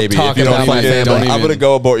abort your Don't baby talk if you don't about my fucking- family. I'm gonna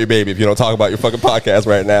go abort your baby if you don't talk about your fucking podcast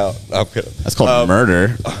right now. I'm kidding. That's called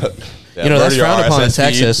murder. You know, that's murder your frowned upon in RSS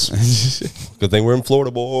feed. Texas. Good thing we're in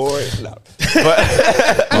Florida, boy. No.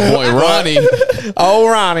 My boy Ronnie. Oh,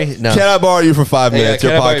 Ronnie. No. Can I borrow you for 5 minutes? yeah,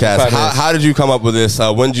 Your can I borrow you for podcast. 5 minutes? How did you come up with this?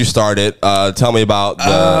 When did you start it? Tell me about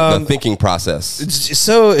the thinking process.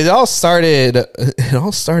 So it all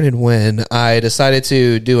started when I decided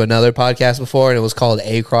to do another podcast before, and it was called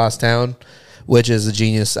Across Town, which is a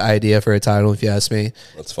genius idea for a title, if you ask me.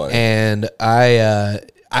 That's funny. And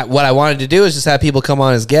what I wanted to do is just have people come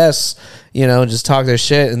on as guests, you know, just talk their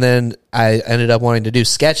shit. And then I ended up wanting to do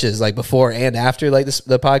sketches like before and after like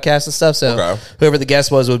the podcast and stuff. So Okay. whoever the guest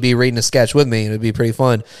was would be reading a sketch with me. And it'd be pretty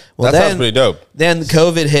fun. Well, That sounds pretty dope. Then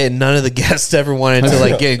COVID hit and none of the guests ever wanted to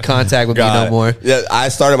like get in contact with me no more. Yeah, I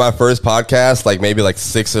started my first podcast like maybe like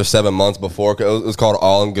 6 or 7 months before. It was called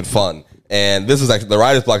All in Good Fun. And this is actually the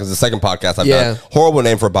Writer's Block is the second podcast I've Yeah. done. Horrible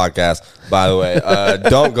name for a podcast, by the way.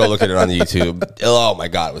 Don't go look at it on YouTube. Oh my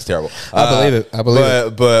god, it was terrible. I believe it. I believe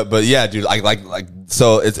it. But yeah, dude. Like.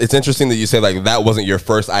 So it's interesting that you say like that wasn't your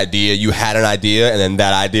first idea. You had an idea, and then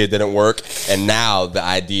that idea didn't work, and now the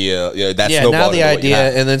idea, you know, that's Yeah, snowballed now the into what you idea,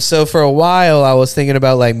 have. and then so for a while I was thinking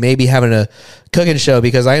about like maybe having a cooking show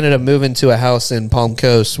because I ended up moving to a house in Palm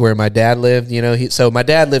Coast where my dad lived. You know, so my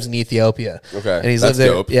dad lives in Ethiopia. Okay, and he's that's lived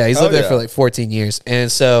there. dope. Yeah, he's Oh, lived there yeah. for like 14 years, and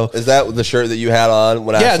so. Is that the shirt that you had on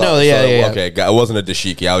when I Yeah, saw no, it? yeah, yeah. Okay, it wasn't a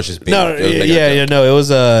dashiki. I was just being, No, it was making a joke. no, it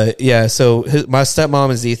was yeah. So my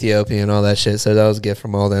stepmom is Ethiopian and all that shit. So that was a gift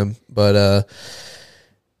from all them. But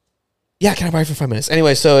yeah, can I buy it for 5 minutes?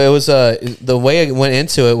 Anyway, so it was the way I went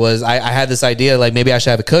into it was I had this idea like maybe I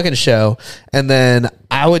should have a cooking show, and then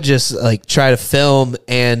I would just like try to film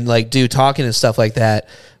and like do talking and stuff like that.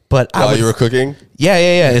 But While you were cooking? Yeah.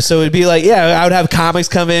 And so it'd be like, I would have comics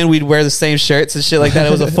come in. We'd wear the same shirts and shit like that.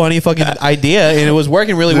 It was a funny fucking idea, and it was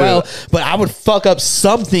working really well. But I would fuck up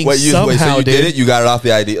something somehow, so you dude. did it? You got it off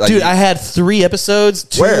the idea? Like, Dude, I had 3 episodes.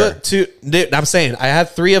 Dude, I'm saying I had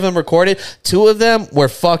 3 of them recorded. 2 of them were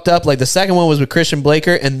fucked up. Like the second one was with Christian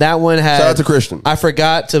Blaker, and that one had. Shout out to Christian. I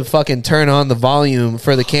forgot to fucking turn on the volume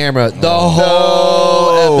for the camera. The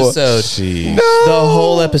whole episode. Jeez. The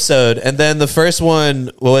whole episode, and then the first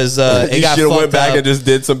one was it you got should have went fucked back up. and just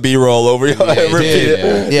did some B-roll over you.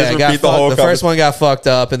 Yeah, it got fucked. The first one got fucked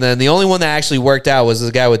up, and then the only one that actually worked out was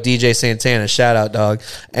the guy with DJ Santana. Shout out, dog.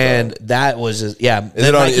 And that was just Is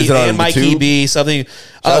it on Mikey YouTube? B? Something.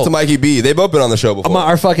 Shout out to Mikey B. They've both been on the show before.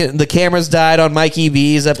 Our fucking the cameras died on Mikey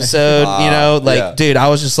B's episode. Dude, I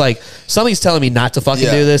was just like, something's telling me not to fucking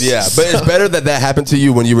do this. Yeah, but it's better that happened to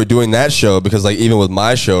you when you were doing that show, because like even with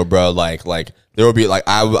my show, bro, like there would be like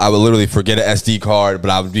I would literally forget an SD card, but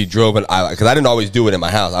I would be driven because I didn't always do it in my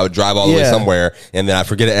house. I would drive all the way somewhere, and then I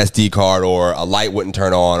forget an SD card, or a light wouldn't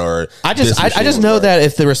turn on, or I just know that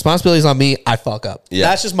if the responsibility is on me, I fuck up. Yeah.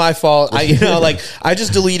 That's just my fault. I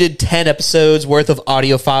just deleted 10 episodes worth of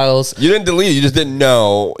audio files. You didn't delete it. You just didn't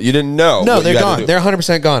know. You didn't know. No, they're gone. They're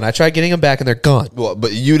 100% gone. I tried getting them back, and they're gone. Well,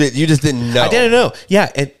 but you just didn't know. I didn't know. Yeah,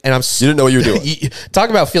 and I'm. You didn't know what you were doing. Talk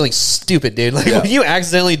about feeling stupid, dude. Like when you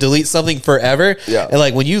accidentally delete something forever. Yeah. And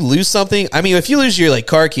like when you lose something, I mean, if you lose your like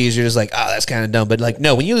car keys, you're just like, oh, that's kind of dumb. But like,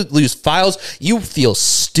 no, when you lose files, you feel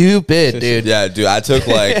stupid, dude. Yeah, dude. I took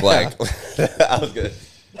like I was good.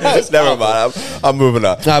 Never mind. I'm moving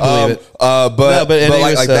on. I believe it. But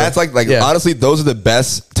anyway, that's honestly, those are the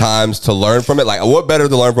best times to learn from it. Like, what better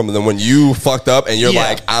to learn from it than when you fucked up and you're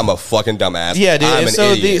like, I'm a fucking dumbass. Yeah, dude. I'm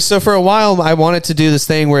an idiot. So for a while, I wanted to do this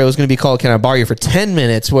thing where it was going to be called "Can I Borrow You for 10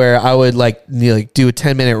 Minutes?" where I would do a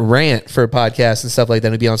 10-minute rant for a podcast and stuff like that.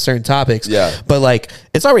 It'd be on certain topics. Yeah. But like,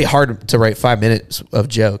 it's already hard to write 5 minutes of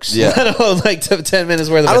jokes. Yeah. Let alone like 10 minutes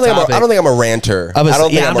worth of I topic. don't think I'm a ranter. I'm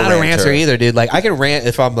not a ranter either, dude. Like, I can rant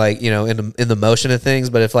if I'm like, in the motion of things,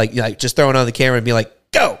 but if like just throwing on the camera and be like,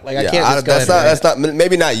 go, like I can't. That's not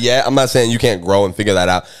maybe not yet. I'm not saying you can't grow and figure that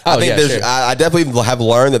out. I think I definitely have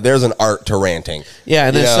learned that there's an art to ranting. Yeah,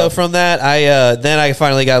 and then so from that, I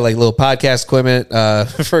finally got like little podcast equipment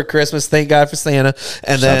for Christmas. Thank God for Santa.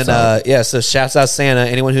 And then so shouts out Santa.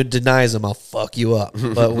 Anyone who denies him, I'll fuck you up.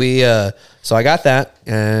 But so I got that,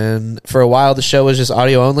 and for a while the show was just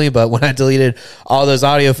audio only. But when I deleted all those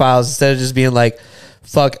audio files, instead of just being like,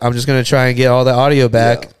 fuck, I'm just going to try and get all the audio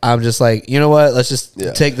back, I'm just like, you know what? Let's just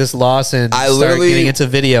take this loss and start getting into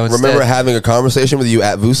video instead. Remember having a conversation with you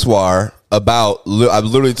at Voussoir about, I'm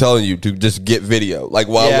literally telling you to just get video. Like,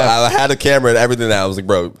 I had a camera and everything now. I was like,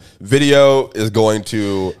 bro, video is going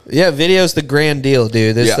to... Yeah, video is the grand deal,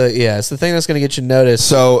 dude. It's the thing that's going to get you noticed.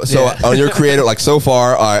 So on your creator, like so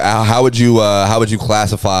far, how would you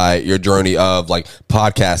classify your journey of like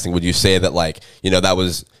podcasting? Would you say that like, that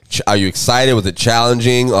was... Are you excited? Was it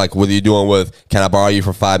challenging? Like, what are you doing with Can I Borrow You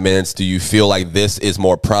for 5 Minutes? Do you feel like this is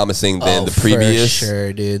more promising than the previous? For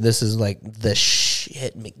sure, dude. This is like the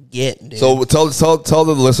shit McGet, dude. So tell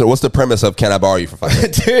the listener, what's the premise of Can I Borrow You for 5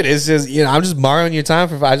 Minutes? Dude, it's just, I'm just borrowing your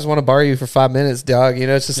time I just want to borrow you for 5 minutes, dog.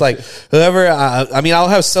 It's just like whoever, I'll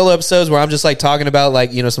have solo episodes where I'm just like talking about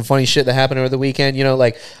like, some funny shit that happened over the weekend.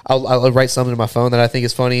 Like I'll write something to my phone that I think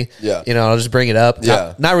is funny. Yeah. I'll just bring it up.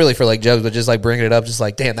 Yeah. Not really for like jokes, but just like bringing it up. Just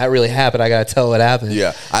like, damn, that really happened. I got to tell what happened.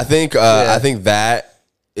 Yeah. I think that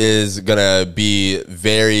is gonna be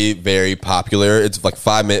very, very popular. It's like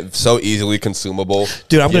 5 minutes, so easily consumable.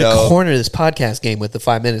 Dude, I'm gonna corner this podcast game with the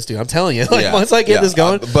 5 minutes, dude. I'm telling you. Once I get this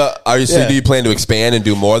going. But do you plan to expand and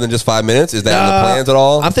do more than just 5 minutes? Is that in the plans at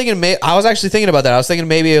all? I'm thinking. I was actually thinking about that. I was thinking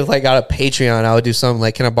maybe if like got a Patreon, I would do something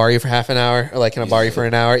like, can I borrow you for half an hour, or like, can I borrow you for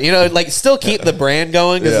an hour? Like still keep the brand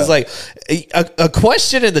going, because it's like a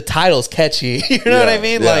question in the title is catchy. You know what I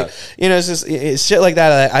mean? Yeah. Like, it's shit like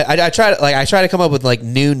that. I try to come up with like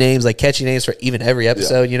new names, like catchy names for even every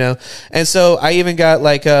episode, and so I even got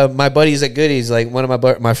like my buddies at Goodies, like one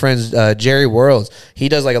of my friends, Jerry Worlds. He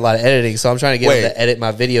does like a lot of editing, so I'm trying to get him to edit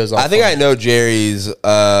my videos. I think I know Jerry's.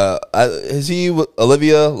 Is he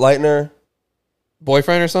Olivia Leitner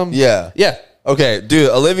boyfriend or something? Yeah. Okay,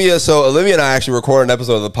 dude, Olivia. So Olivia and I actually recorded an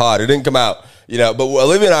episode of the pod. It didn't come out. But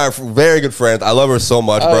Olivia and I are very good friends. I love her so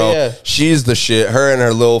much, bro. Yeah. She's the shit. Her and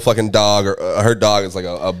her little fucking dog, her dog is like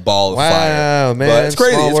a ball of fire. Wow, man. But it's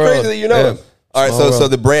crazy. It's crazy that you know him. All right, so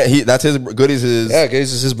the brand, that's his, Goodies is... Yeah,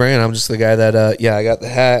 Goodies is his brand. I'm just the guy that, I got the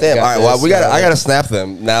hat. Damn, all right, well, I got to snap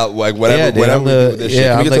them now, like, whenever we do this shit.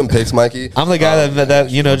 Can we get some pics, Mikey? I'm the guy that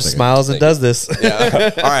just smiles and does this.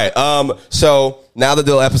 Yeah. All right, so now that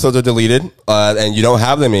the episodes are deleted and you don't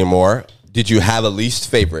have them anymore, did you have a least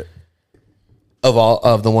favorite? Of all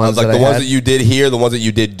of the ones, Like that the I ones had? that you did here, the ones that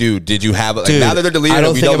you did do. Did you have like Dude, now that they're deleted? I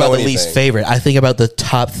don't we think about know the least anything. favorite. I think about the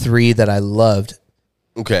top 3 that I loved.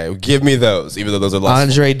 Okay, give me those, even though those are less.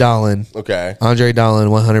 Andre Dolan. Okay. Andre Dolan,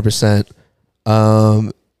 100%.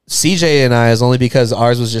 CJ and I is only because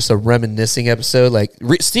ours was just a reminiscing episode. Like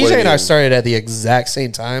CJ and I mean? started at the exact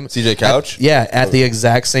same time. CJ Couch? At the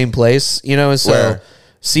exact same place. You know, and so Where?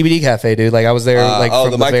 CBD Cafe, dude. Like I was there like oh,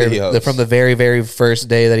 from the the, mic that he hosts. from the very, very first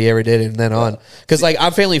day that he ever did it and then on. Because like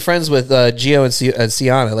I'm family friends with Gio and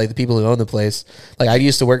Sienna, like the people who own the place. Like I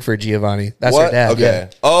used to work for Giovanni. That's her dad. Okay. Yeah.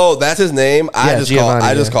 Oh, that's his name. I Yeah, just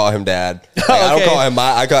Giovanni, call him Dad. Like, I don't Okay. call him.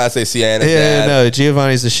 I say Sienna's Yeah, dad. no,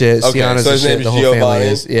 Giovanni's the shit. Okay, Sienna's so the his name shit. is The whole family Giovanni.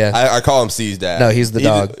 is. Yeah. I call him C's dad. No, he's the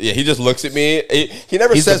dog. He just looks at me. He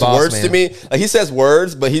never He's the says boss words to man. me. Like he says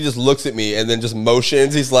words, but he just looks at me and then just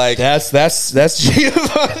motions. He's like, That's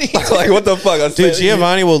Giovanni. like what the fuck? I'm Dude, saying-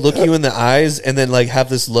 Giovanni will look you in the eyes and then like have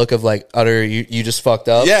this look of like utter you just fucked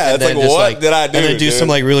up. Yeah, and it's then like, just, what did I do, And then do dude? some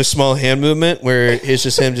like really small hand movement where it's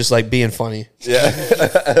just him just like being funny. Yeah.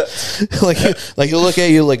 like he'll look at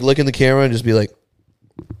you like look in the camera and just be like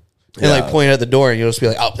and Yeah. like point at the door and you'll just be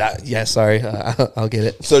like, oh yeah, sorry, I'll get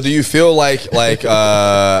it. So do you feel like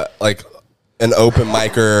an open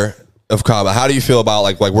micer of comedy? How do you feel about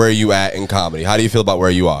like where are you at in comedy? How do you feel about where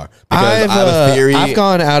you are? Because I have a theory. I've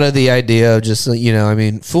gone out of the idea of just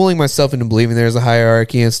fooling myself into believing there's a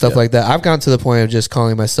hierarchy and stuff like that. I've gone to the point of just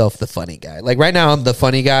calling myself the funny guy. Like right now, I'm the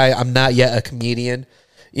funny guy. I'm not yet a comedian.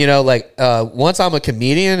 You know, like once I'm a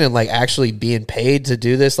comedian and like actually being paid to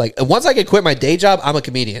do this, like once I can quit my day job, I'm a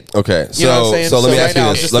comedian. Okay, You know what I'm saying? so let me So ask right now, you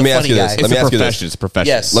I'm this. just Let the me ask funny you guy. this. It's Let me It's a ask you profession. this. It's a profession.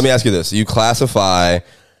 Yes. Let me ask you this.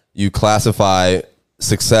 You classify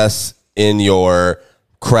success in your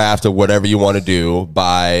craft or whatever you want to do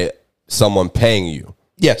by someone paying you.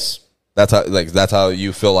 Yes. That's how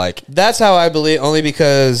you feel like. That's how I believe, only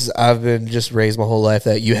because I've been just raised my whole life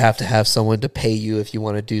that you have to have someone to pay you if you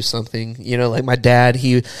want to do something. You know, like my dad,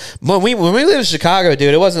 when we lived in Chicago,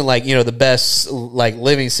 dude, it wasn't like, the best like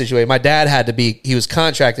living situation. My dad he was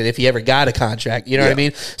contracted if he ever got a contract, you know what I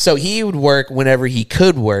mean? So he would work whenever he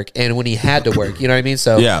could work and when he had to work, you know what I mean?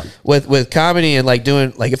 So Yeah. with comedy and like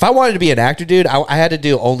doing, like if I wanted to be an actor, dude, I had to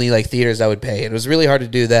do only like theaters I would pay. And it was really hard to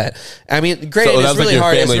do that. I mean, granted, So that it's was really like your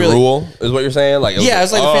hard. family It's really, rule, is what you're saying? Like, yeah,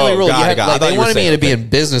 it's like a family rule. God, You had, God. I like, thought they you were wanted me saying- to be in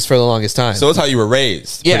business for the longest time. So it's how you were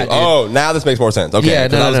raised. Yeah, dude. Oh, now this makes more sense. Okay. yeah,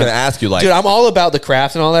 'cause I was going to ask you, like, dude, I'm all about the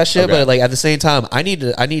craft and all that shit, Okay. but like at the same time, I need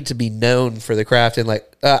to be known for the craft and like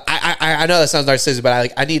I know that sounds narcissistic,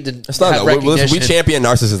 but I need to it's not have that. Listen, recognition. we champion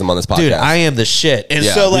narcissism on this podcast. Dude, I am the shit, and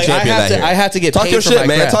Yeah, so we like I champion have that to here. I have to get Talk paid your for shit, my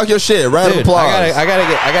man. craft. Talk your shit. Round of Dude, applause. I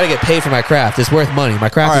gotta get paid for my craft. It's worth money. My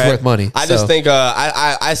craft All is right. worth money. I just think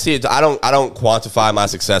I see it. I don't quantify my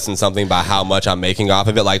success in something by how much I'm making off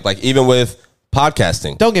of it. Like even with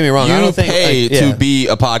podcasting. Don't get me wrong, You I don't think, pay like, yeah. to be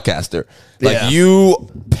a podcaster. Like Yeah. you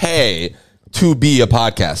pay to be a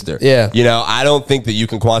podcaster. Yeah. I don't think that you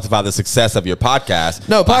can quantify the success of your podcast.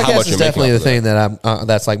 No, by how podcast much is you're making definitely off the of thing it. that I'm.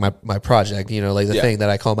 That's like my project. Like the Yeah. thing that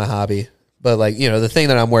I call my hobby. But like the thing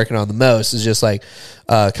that I'm working on the most is just like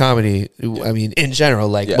comedy. I mean, in general,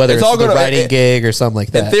 like Yeah. whether It's it's, all the gonna- writing gig or something like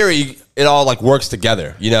In that. theory, it all like works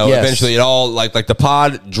together. Yes. Eventually, it all like the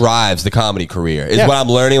pod drives the comedy career. Is Yeah. what I'm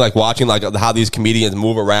learning. Like watching like how these comedians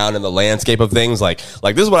move around in the landscape of things. Like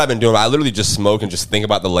this is what I've been doing. I literally just smoke and just think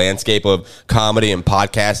about the landscape of comedy and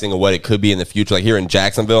podcasting and what it could be in the future. Like here in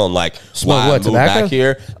Jacksonville and like Smoke why I what, moved tobacco? back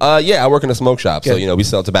here. Yeah, I work in a smoke shop, so Good. we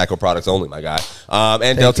sell tobacco products only, my guy.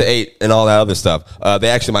 And Delta 8 and all that other stuff. They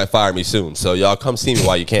actually might fire me soon, so y'all come see me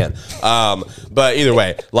while you can. But either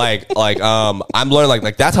way, I'm learning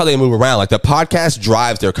like that's how they move around. Like the podcast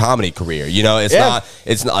drives their comedy career. It's not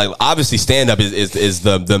like, obviously stand up is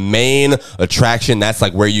the main attraction. That's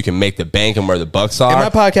like where you can make the bank and where the bucks are.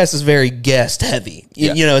 And my podcast is very guest heavy.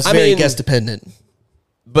 Yeah. It's I very mean- guest dependent.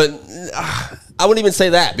 but I wouldn't even say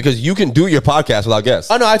that because you can do your podcast without guests.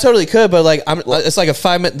 Oh no, I totally could, but like it's like a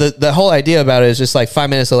 5 minute. The whole idea about it is just like 5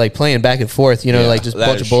 minutes of like playing back and forth. like just a That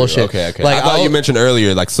bunch is of true. bullshit. Okay. Like I thought I'll- you mentioned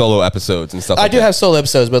earlier like solo episodes and stuff. I like do that. have solo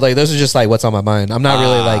episodes, but like those are just like what's on my mind. I'm not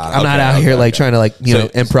really like I'm not out here like trying to like So-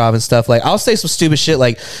 improv and stuff. Like I'll say some stupid shit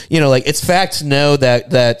like like it's fact to know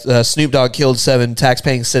that Snoop Dogg killed 7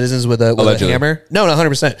 tax-paying citizens with a Allegedly. hammer. No,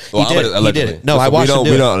 100%. Well, He did allegedly. it. No, I Listen, watched him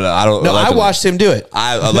do it. I don't. No, I allegedly. watched him do it.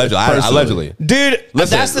 Allegedly. Dude,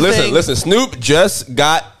 that's the thing. Listen. Snoop just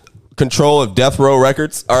got control of Death Row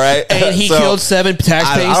Records. All right, And he So, killed 7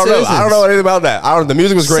 tax-paying I don't know. citizens. I don't know anything about that. The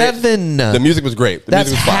music was great. 7. The music was great. The That's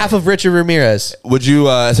music was fine. half of Richard Ramirez. Would you?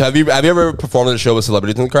 So have you ever performed at a show with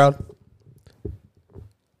celebrities in the crowd?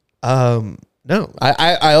 No, No,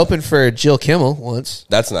 I opened for Jill Kimmel once.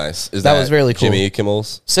 That's nice. That was really cool. Jimmy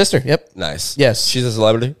Kimmel's Sister, yep. nice. Yes. She's a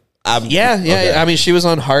celebrity. Yeah. Okay. I mean, she was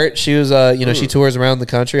on Heart. She was, she tours around the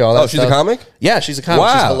country. All that. Oh, she's a stuff. comic? Yeah, she's a comic.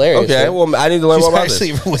 Wow. She's hilarious. Okay, yeah. well, I need to learn She's more about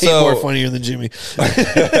actually this. way more funnier than Jimmy.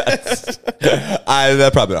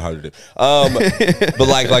 That's probably not hard to do. But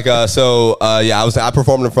I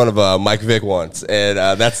performed in front of Mike Vick once, and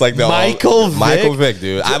that's like the Michael Vick,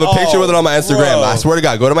 dude. I have a picture with it on my Instagram. bro. I swear to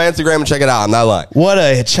God, go to my Instagram and check it out. I'm not lying. What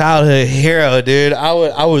a childhood hero, dude!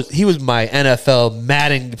 He was my NFL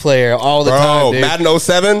Madden player all the time, dude. Madden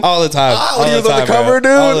 07? All the time. Oh, he All was the on the time, cover,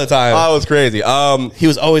 bro. dude? All the time. Oh, it was crazy. He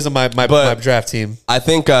was always on my But- draft team. I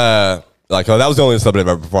think that was the only celebrity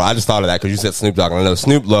I've ever performed. I just thought of that because you said Snoop Dogg. And I know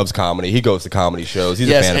Snoop loves comedy. He goes to comedy shows. He's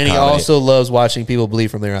a Yes, fan and of he comedy. also loves watching people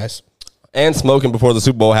bleed from their eyes. And smoking before the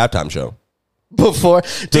Super Bowl halftime show. Before,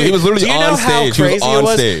 dude, he was literally do you on know how stage. He was crazy on it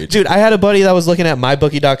was? stage. Dude, I had a buddy that was looking at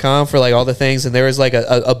mybookie.com for like all the things, and there was like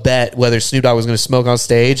a bet whether Snoop Dogg was going to smoke on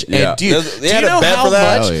stage. Yeah. And dude, They do had you a know bet how for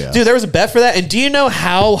that? much? Hell yeah. Dude, there was a bet for that. And do you know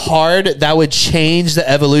how hard that would change the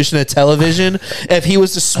evolution of television if he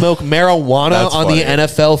was to smoke marijuana That's on funny. the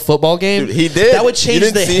NFL football game? Dude, he did. That would You change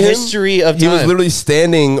didn't the see him? history of time. He was literally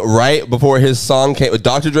standing right before his song came.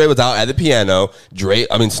 Dr. Dre was out at the piano.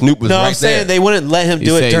 Snoop was no, right I'm saying there. they wouldn't let him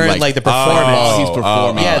do it saying, during like the performance. he's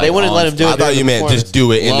performing. Yeah, they like, wouldn't let him do it. I thought during you the meant performance. just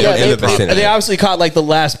do it in Yeah, the vicinity. they obviously caught like the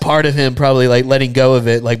last part of him probably like letting go of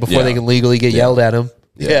it like before Yeah. they can legally get yelled at him.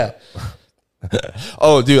 Yeah.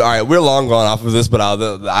 Oh, dude! All right, we're long gone off of this, but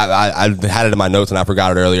I had it in my notes and I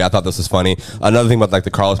forgot it earlier. I thought this was funny. Another thing about like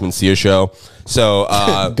the Carlos Mencia show. So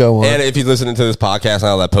Go on. And if he's listening to this podcast and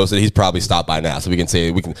all that posted, he's probably stopped by now, so we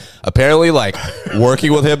can apparently like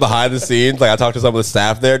working with him behind the scenes. Like I talked to some of the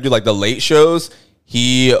staff there, dude. Like the late shows,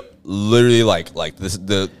 he literally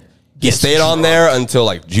he stayed on there until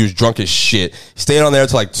like he was drunk as shit. He stayed on there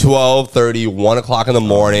until like 12:30, 1 o'clock in the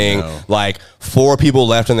morning. no. Like 4 people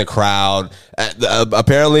left in the crowd.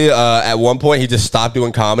 Apparently, at one point he just stopped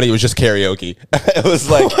doing comedy. It was just karaoke. It was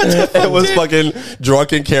like it was fucking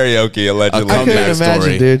drunken karaoke allegedly. I couldn't imagine,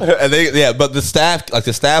 story. dude. And but the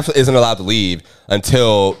staff isn't allowed to leave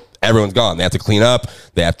until everyone's gone. They have to clean up.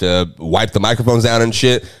 They have to wipe the microphones down and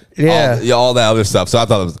shit. Yeah. all that other stuff. So I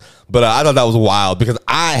thought I thought that was wild because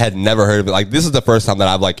I had never heard of it. Like this is the first time that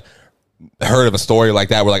I've like heard of a story like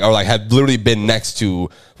that, where like had literally been next to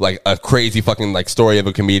like a crazy fucking like story of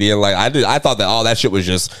a comedian. Like I thought that all that shit was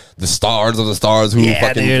just the stars of the stars who Yeah,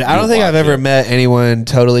 fucking. dude. I don't think I've ever met anyone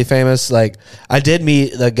totally famous. Like I did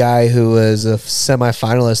meet the guy who was a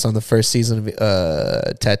semi-finalist on the first season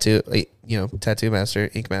of Tattoo Master,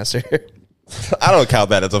 Ink Master. I don't count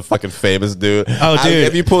that as a fucking famous dude. Oh, dude.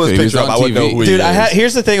 If you pull his Dude, he was picture up, on I wouldn't TV. know who he Dude, is.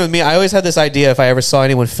 here's the thing with me. I always had this idea if I ever saw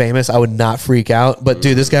anyone famous, I would not freak out. But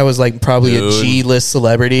dude, this guy was like probably Dude. a G-list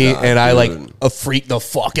celebrity, Nah, and I like dude. freaked the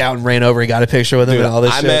fuck out and ran over and got a picture with him Dude, and all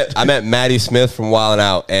this shit. I met Maddie Smith from Wild 'N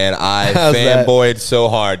Out, and I How's that? fanboyed so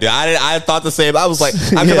hard. Dude, I thought the same. I was like,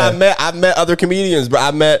 Yeah. I've met other comedians, but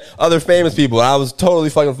I met other famous people, and I was totally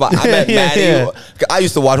fucking fine. I met Yeah, Maddie. yeah. I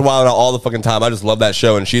used to watch Wild 'N Out all the fucking time. I just love that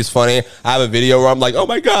show, and she's funny. I have a video where I'm like, oh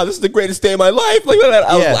my god, this is the greatest day of my life. Like that.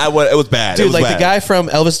 It was bad. Dude, it was like bad. the guy from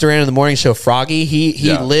Elvis Duran in the Morning Show, Froggy, he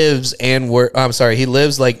Yeah. lives he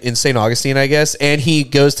lives like in St. Augustine, I guess, and he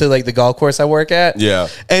goes to like the golf course I work at. Yeah.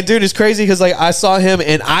 And dude, it's crazy because like I saw him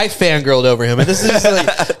and I fangirled over him, and this is just,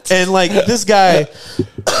 like, and like this guy,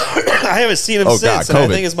 I haven't seen him Oh, since, God, and I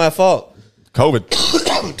COVID. think it's my fault.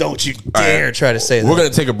 COVID. Don't you dare try to say that. We're gonna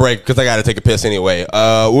take a break because I got to take a piss anyway.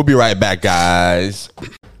 We'll be right back, guys.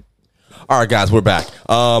 All right, guys, we're back.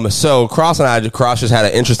 So Cross just had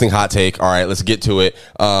an interesting hot take. All right, let's get to it.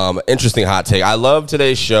 Interesting hot take. I love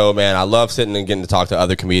today's show, man. I love sitting and getting to talk to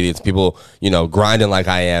other comedians, people, grinding like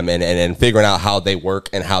I am, and figuring out how they work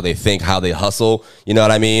and how they think, how they hustle. You know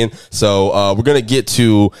what I mean? So we're gonna get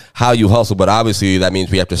to how you hustle, but obviously that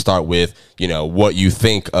means we have to start with what you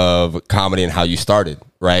think of comedy and how you started,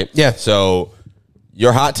 right? Yeah. So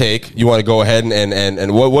your hot take, you want to go ahead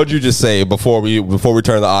and what did you just say before we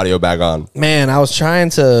turn the audio back on? Man, I was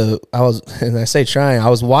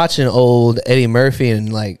watching old Eddie Murphy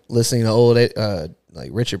and like listening to old like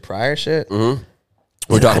Richard Pryor shit. Mm-hmm.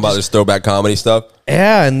 We're talking about this throwback comedy stuff.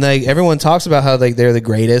 Yeah, and like everyone talks about how like they're the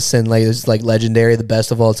greatest and like it's like legendary, the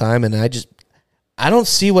best of all time, and I don't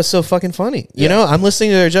see what's so fucking funny. You know, I'm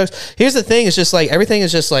listening to their jokes. Here's the thing. It's just like, everything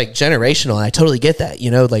is just like generational. And I totally get that,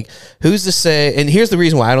 like who's to say, and here's the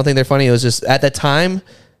reason why I don't think they're funny. It was just at that time,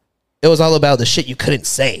 it was all about the shit you couldn't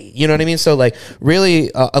say. You know what I mean? So like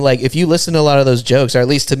really, like if you listen to a lot of those jokes, or at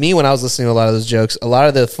least to me, when I was listening to a lot of those jokes, a lot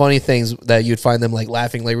of the funny things that you'd find them like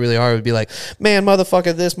laughing like really hard would be like, man,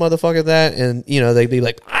 motherfucker this, motherfucker that. And they'd be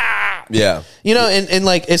like, ah, Yeah. You know, and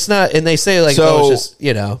like it's not, and they say like, So- oh, it's just,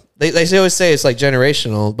 you know, they always say it's like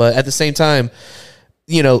generational, but at the same time,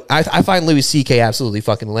 you know, I find Louis C.K. absolutely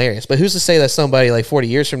fucking hilarious. But who's to say that somebody like 40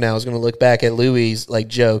 years from now is going to look back at Louis' like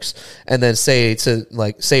jokes and then say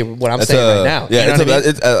what I'm saying right now? Yeah, You know what I mean?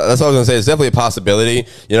 that's what I was gonna say. It's definitely a possibility.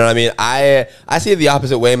 You know what I mean? I see it the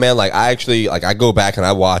opposite way, man. Like I actually I go back and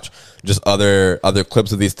I watch just other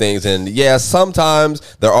clips of these things, and yeah, sometimes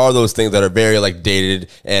there are those things that are very like dated,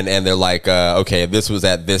 and they're like, okay, this was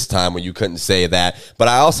at this time when you couldn't say that. But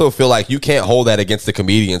I also feel like you can't hold that against the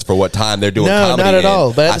comedians for what time they're doing No, comedy. not at in.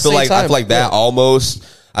 all. But at I the feel same like time, I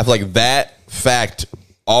feel like that fact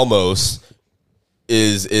almost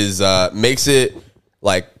is makes it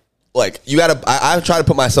like you gotta. I try to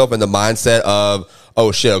put myself in the mindset of,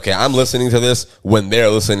 oh shit, okay, I'm listening to this when they're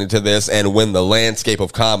listening to this, and when the landscape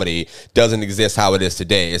of comedy doesn't exist how it is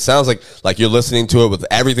today. It sounds like you're listening to it with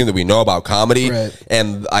everything that we know about comedy, Right.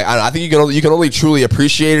 and I think you can only truly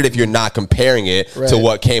appreciate it if you're not comparing it to Right.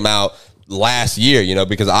 what came out last year, you know,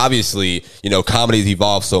 because obviously, you know, comedy's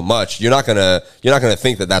evolved so much. You're not gonna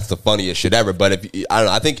think that that's the funniest shit ever. But if I don't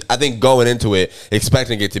know, I think going into it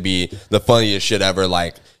expecting it to be the funniest shit ever,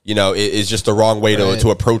 like, you know, is just the wrong way Right. to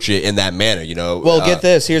approach it in that manner. You know. Well, get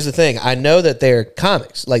this. Here's the thing. I know that they're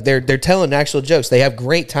comics. Like they're telling actual jokes. They have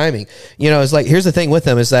great timing. You know, it's like, here's the thing with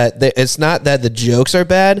them is that it's not that the jokes are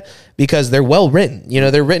bad because they're well written. You know,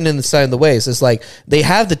 they're written in the side of the ways. It's like they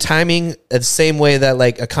have the timing the same way that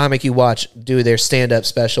like a comic you watch do their stand up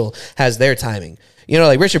special has their timing. You know,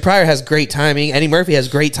 like Richard Pryor has great timing. Eddie Murphy has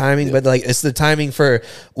great timing, but like it's the timing for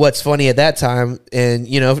what's funny at that time. And,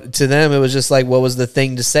 you know, to them, it was just like, what was the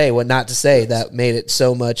thing to say, what not to say that made it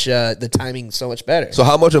so much, the timing so much better. So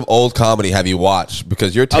how much of old comedy have you watched?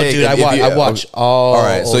 Because your take, dude, I watch all. All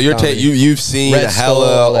right, so old your take, comedy. you've seen Red Skull,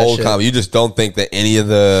 hella all that old shit. comedy. You just don't think that any of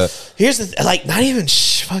the Here's the like, not even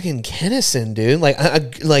fucking Kennison, dude. Like,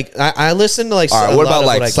 I listen to like. all right. a What lot about of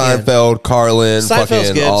like what I can. Seinfeld, Carlin, Seinfeld's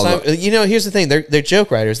fucking good. all the, You know, here's the thing: they're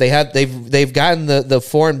joke writers. They've gotten the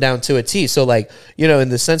form down to a T. So like, you know, in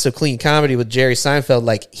the sense of clean comedy with Jerry Seinfeld,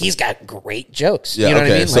 like he's got great jokes. yeah, You know okay.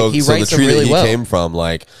 what I mean? So Like he so the writes them tree that really he well. came from,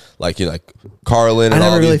 like you know, like Carlin I and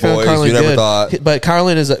all never really these found boys. Carlin You never good, thought. but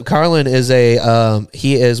Carlin is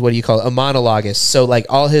he is, what do you call it, a monologuist. So like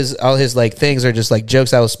all his like things are just like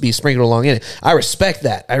jokes that will be sprinkled along in it. I respect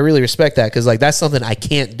that. I really respect that because like that's something I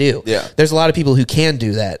can't do. Yeah. There's a lot of people who can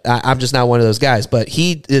do that. I'm just not one of those guys. But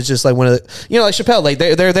he is just like one of the, you know, like Chappelle. Like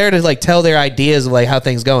they're there to like tell their ideas of like how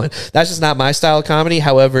things going. That's just not my style of comedy.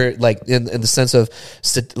 However, like in the sense of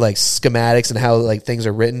like schematics and how like things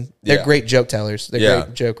are written, they're Yeah. great joke tellers. They're Yeah.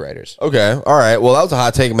 great joke writers. Okay, all right. Well, that was a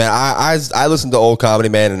hot take, man. I listened to old comedy,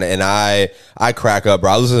 man, and I crack up,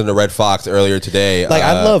 bro. I listened to Red Fox earlier today. Like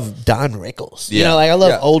I love Don Rickles. You yeah, know, like I love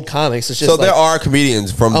yeah. old comics. It's just So like, there are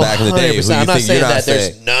comedians from back in the day who 100%. you I'm not think saying you're not that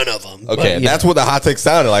saying. there's none of them. Okay, but, that's what the hot take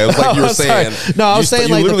sounded like. It was like you were I'm sorry. saying. No, I was saying,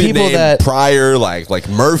 like, the literally people named that- Pryor, like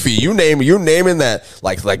Murphy. You're naming that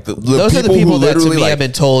like the those are the who people that to literally me like, have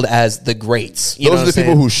been told as the greats. You know those are what the I'm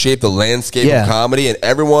people saying? who shaped the landscape Yeah. of comedy, and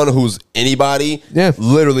everyone who's anybody, Yeah.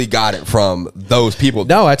 literally got it from those people.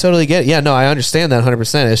 No, I totally get it. Yeah, no, I understand that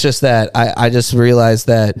 100%. It's just that I just realized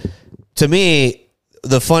that to me,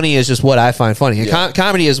 the funny is just what I find funny. And Yeah.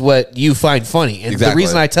 comedy is what you find funny. And Exactly. the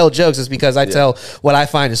reason I tell jokes is because I tell what I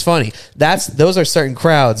find is funny. Those are certain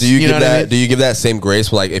crowds. Do you, know give what I that? mean? Do you give that same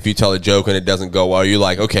grace? Like if you tell a joke and it doesn't go well, you're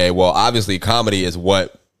like, okay, well, obviously comedy is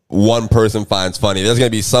what one person finds funny. There's going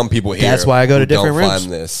to be some people here. That's why I go to who different don't rooms.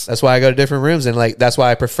 Find this. That's why I go to different rooms, and like that's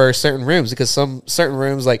why I prefer certain rooms because some certain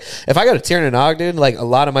rooms, like if I go to Tiernan and Ogden, like a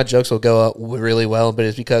lot of my jokes will go up really well, but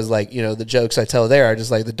it's because like you know the jokes I tell there are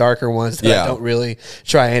just like the darker ones that Yeah. I don't really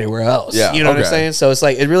try anywhere else. Yeah, you know what I'm okay. saying? So it's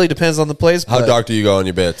like it really depends on the place. How but dark do you go on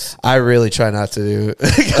your bits? I really try not to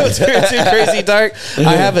go too crazy dark.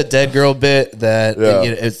 I have a dead girl bit that Yeah.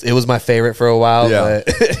 it was my favorite for a while. Yeah.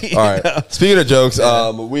 But, you All right. know. Speaking of jokes,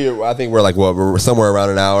 I think we're like we're somewhere around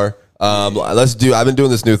an hour. I've been doing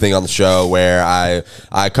this new thing on the show where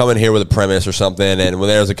I come in here with a premise or something, and when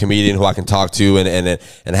there's a comedian who I can talk to and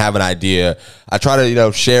have an idea, I try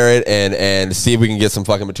to share it and see if we can get some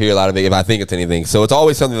fucking material out of it if I think it's anything. So it's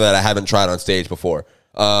always something that I haven't tried on stage before.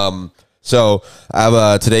 So I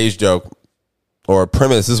have today's joke or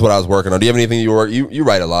premise. This is what I was working on. Do you have anything you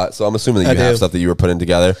write a lot, so I'm assuming that you I have do. stuff that you were putting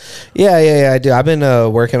together. Yeah, I do. I've been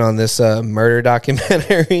working on this murder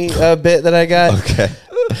documentary bit that I got. Okay.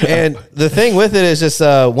 And the thing with it is just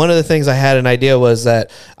one of the things I had an idea was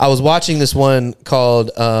that I was watching this one called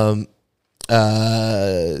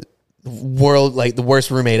the worst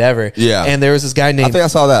roommate ever. Yeah. And there was this guy named, I think I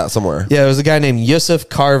saw that somewhere. yeah, there was a guy named Yusuf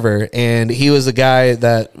Carver, and he was a guy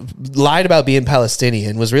that lied about being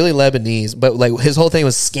Palestinian, was really Lebanese, but like his whole thing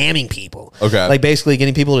was scamming people. Okay. Like basically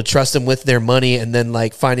getting people to trust him with their money and then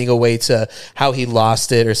like finding a way to how he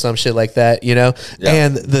lost it or some shit like that, you know? Yeah.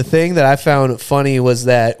 And the thing that I found funny was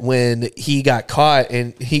that when he got caught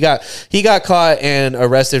and he got caught and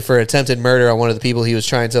arrested for attempted murder on one of the people he was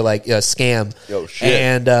trying to like scam. Yo, shit.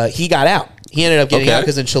 And he got out. He ended up getting out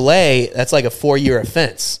because in Chile, that's like a 4-year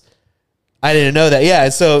offense. I didn't know that. Yeah,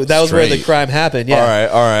 so that was where the Straight. crime happened. Yeah.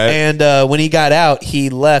 All right. And when he got out, he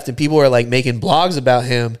left, and people were like making blogs about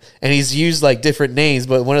him. And he's used like different names,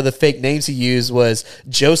 but one of the fake names he used was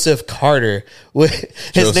Joseph Carter.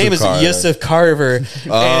 His name is Carter. Yusuf Carver,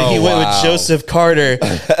 and he went with Joseph Carter.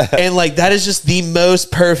 And like that is just the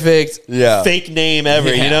most perfect fake name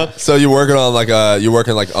ever. You know. So you're working on like a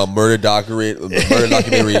murder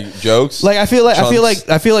documentary jokes. Like I feel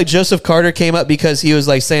like Joseph Carter came up because he was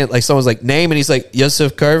like saying like someone's like name and he's like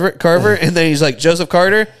Joseph Carver and then he's like Joseph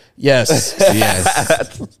Carter. Yes.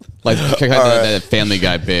 Yes. Like that Family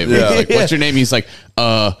Guy bit. where he's like, what's your name? He's like,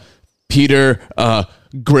 Peter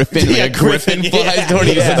Griffin. Like a Griffin flies door.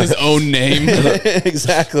 He says his own name.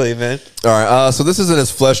 Exactly, man. All right. So this isn't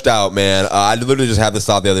as fleshed out, man. I literally just had this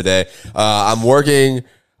thought the other day. I was working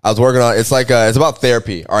on. It's like it's about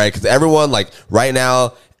therapy. All right, because everyone like right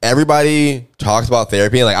now. Everybody talks about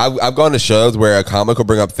therapy, and like I've gone to shows where a comic will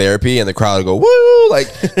bring up therapy, and the crowd will go woo, like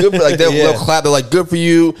good for, like they'll clap, they're like good for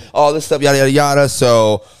you, all this stuff, yada yada yada.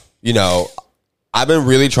 So you know, I've been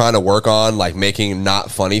really trying to work on like making not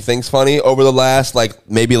funny things funny over the last like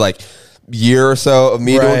maybe like year or so of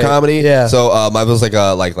me doing comedy. Yeah. So I was like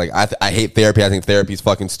I hate therapy. I think therapy's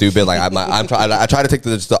fucking stupid. Like I try to take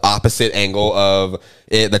the opposite angle of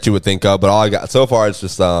it that you would think of, but all I got so far is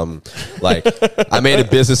just like I made a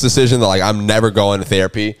business decision that like I'm never going to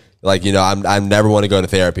therapy. Like, you know, I never want to go to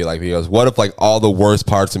therapy. Like, because what if like all the worst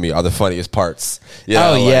parts of me are the funniest parts? You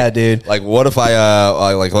know, yeah, dude. Like, what if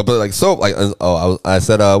I what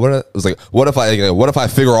if I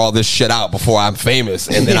figure all this shit out before I'm famous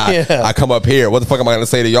and then I come up here? What the fuck am I gonna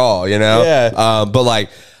say to y'all? You know? Yeah. But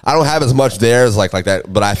like, I don't have as much there as like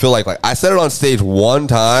that, but I feel like I said it on stage one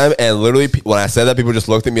time, and literally when I said that, people just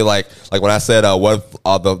looked at me like when I said what if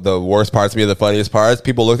all the worst parts of me are the funniest parts,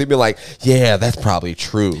 people looked at me like, yeah, that's probably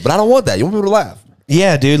true, but I don't want that. You want people to laugh.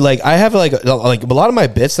 Yeah, dude. Like I have like a lot of my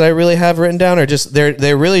bits that I really have written down are just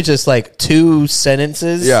they're really just like 2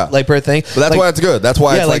 sentences, like per thing. But that's like, why it's good. That's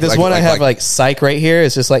why yeah, it's like this one I have like psych right here.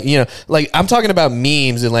 It's just like, you know, like I'm talking about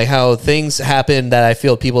memes and like how things happen that I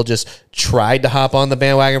feel people just tried to hop on the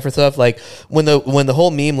bandwagon for stuff. Like when the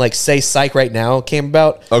whole meme like say psych right now came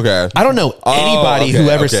about. Okay. I don't know anybody who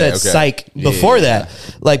ever said psych before that.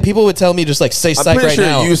 Like people would tell me just like say psych right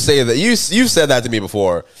now. You say that you said that to me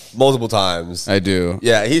before multiple times. I do.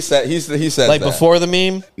 Yeah, he said like that. before the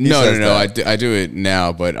meme. No. I do it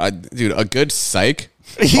now, but dude, a good psych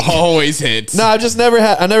always hits. No, I've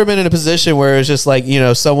never been in a position where it's just like, you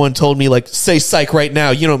know, someone told me like say psych right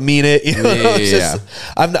now. You don't mean it. You know?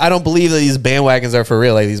 I don't believe that these bandwagons are for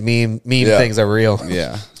real. Like these meme things are real.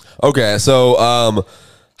 Yeah. Okay, so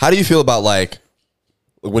how do you feel about like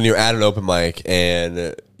when you're at an open mic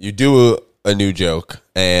and you do a new joke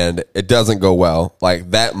and it doesn't go well?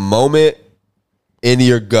 Like that moment in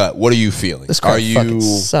your gut, what are you feeling? This crowd fucking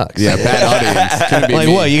sucks. Yeah, bad audience. Couldn't be like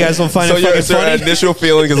me. what? You guys don't find it fucking So funny? your initial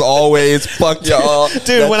feeling is always fuck y'all,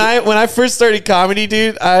 dude. When I first started comedy,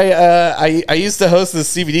 dude, I used to host the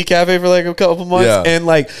CBD cafe for like a couple months, and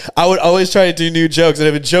like I would always try to do new jokes, and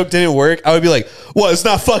if a joke didn't work, I would be like, "What? It's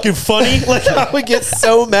not fucking funny!" Like I would get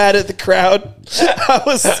so mad at the crowd. That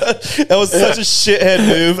was such a shithead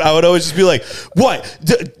move. I would always just be like, "What?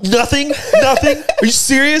 Nothing? Are you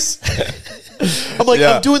serious?" I'm like,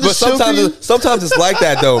 I'm doing this show for you. Sometimes it's like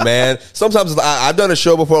that though, man. Sometimes I've done a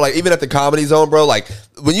show before, like even at the Comedy Zone, bro. Like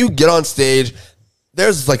when you get on stage,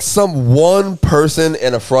 there's like some one person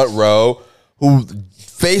in a front row who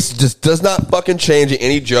face just does not fucking change in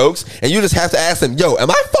any jokes, and you just have to ask them, "Yo,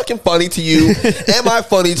 am I fucking funny to you? Am I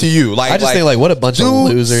funny to you?" Like I just think like, what a bunch of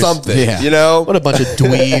losers. Something, you know? What a bunch of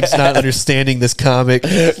dweebs not understanding this comic,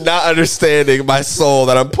 not understanding my soul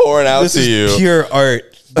that I'm pouring out this to is you. Pure art.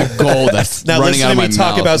 The gold that's now running out of my listen to me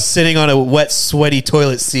talk mouth. about sitting on a wet, sweaty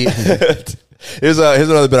toilet seat. Here's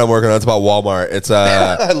another bit I'm working on. It's about Walmart. It's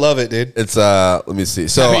I love it, dude. It's let me see.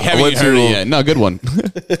 So I went to no good one.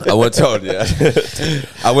 I went to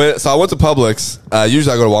I went to Publix.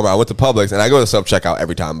 Usually I go to Walmart. I went to Publix, and I go to self checkout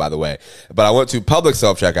every time, by the way. But I went to Publix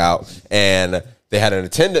self checkout, and they had an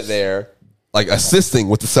attendant there, like assisting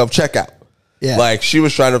with the self checkout. Yeah, like she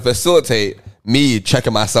was trying to facilitate me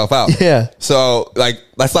checking myself out. Yeah. So like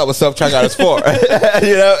that's not what self checkout is for.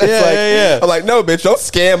 You know? It's I'm like, no, bitch, don't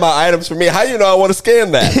scan my items for me. How you know I want to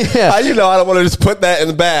scan that? How you know I don't want to just put that in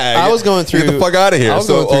the bag? I was going through get the fuck out of here. I was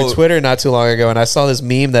going through Twitter not too long ago, and I saw this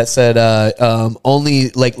meme that said only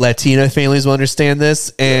like Latina families will understand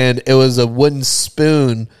this, and it was a wooden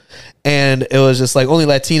spoon. And it was just like only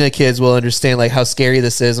Latina kids will understand like how scary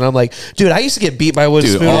this is. And I'm like, dude, I used to get beat by a wooden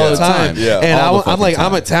spoon all the time. Yeah. And I'm like,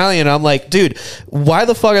 I'm Italian. I'm like, dude, why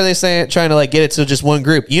the fuck are they trying to like get it to just one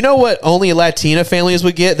group? You know what only Latina families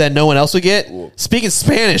would get that no one else would get? Speaking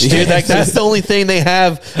Spanish, dude. Like that's the only thing they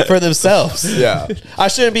have for themselves. Yeah. I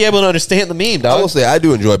shouldn't be able to understand the meme, dog. I will say I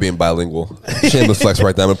do enjoy being bilingual. Shameless flex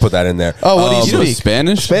right there. I'm gonna put that in there. Oh, what do you speak?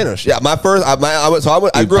 Spanish? Spanish. Yeah, my first. I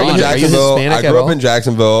grew up in Are you Jacksonville. Hispanic I at grew up all? in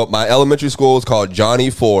Jacksonville. My elementary school was called Johnny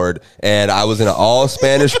Ford, and I was in an all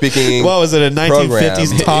Spanish speaking. What was it, a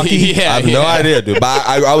 1950s talkie? Yeah. I have no idea, dude. But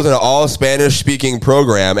I was in an all Spanish speaking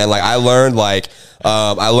program, and like I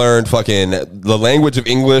learned fucking the language of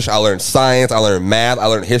English. I learned science. I learned math. I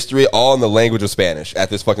learned history, all in the language of Spanish at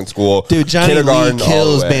this fucking school. Dude, Johnny Lee Kindergarten all the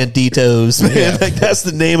kills way. banditos, man. Like that's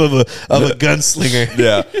the name of a gunslinger.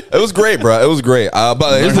 Yeah, it was great, bro. It was great. But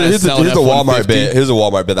Learn how to here's a sell an Walmart F-150. bit. Here's a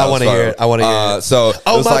Walmart bit. That I want to hear it. I want to hear it. So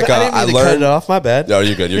Oh, it was my like bad. I didn't mean to cut it off. My bad. No,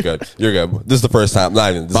 you're good. You're good. You're good. This is the first time.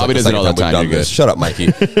 Not even. This Bobby is does it like all the the second time. we've You're done this. good. Shut up,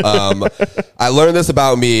 Mikey. I learned this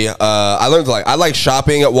about me. I learned I like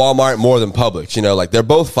shopping at Walmart more than Publix. You know, like they're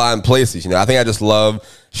both fine places. You know, I think I just love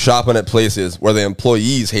shopping at places where the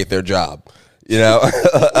employees hate their job. You know,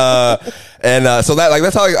 so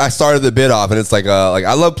that's how I started the bit off, and it's like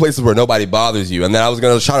I love places where nobody bothers you, and then I was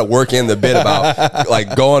gonna try to work in the bit about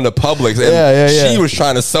like going to Publix, and she was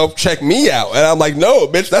trying to self check me out, and I'm like, no,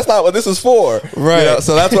 bitch, that's not what this is for, Right. You know?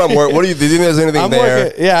 So that's what I'm working. What do you think? There's anything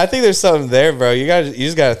there? Yeah, I think there's something there, bro. You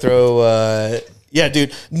just gotta throw. Yeah,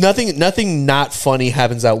 dude. Nothing not funny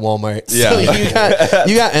happens at Walmart. So Yeah.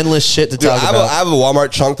 you got endless shit to Dude, talk I about. have a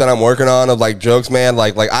Walmart chunk that I'm working on of like jokes, man. So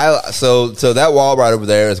that Walmart over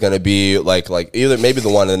there is gonna be like either maybe the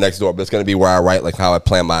one in the next door, but it's gonna be where I write like how I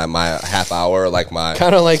plan my half hour, like my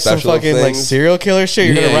Kind of like some special fucking like things. serial killer shit.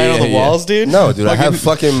 You're gonna Yeah, write on the yeah, yeah. walls, dude. No, dude, I have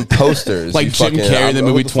fucking posters. Like you Jim fucking- Carrey in the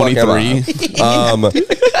movie what fuck am I? 23.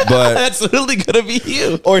 But That's literally gonna be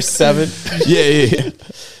you. Or 7. Yeah.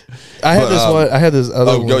 I had this one. I had this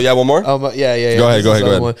other. oh, one. yeah, one more. Yeah. Go This ahead, is go the ahead.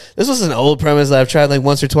 other one. This was an old premise that I've tried like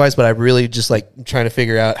once or twice, but I really just like trying to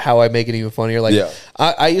figure out how I make it even funnier. Like, Yeah.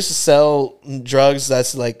 I used to sell drugs.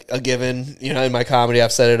 That's like a given, you know, in my comedy.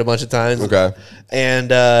 I've said it a bunch of times. Okay. And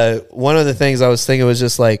one of the things I was thinking was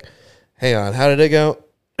just like, hang on, how did it go?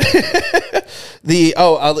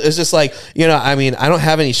 It's just like, you know, I mean, I don't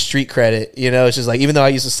have any street credit, you know. It's just like, even though I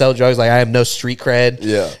used to sell drugs, like I have no street cred.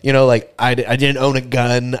 Yeah. You know, like I didn't own a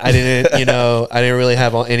gun. I didn't, you know, I didn't really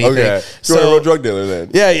have anything. Okay. So you're a real drug dealer then.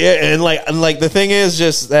 Yeah, and like the thing is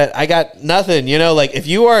just that I got nothing, you know, like if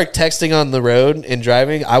you are texting on the road and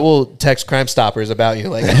driving, I will text Crime Stoppers about you.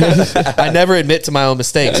 Like I never admit to my own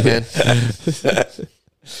mistakes, man.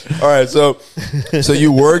 All right. So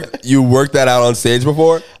you worked that out on stage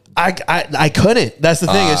before? I couldn't. That's the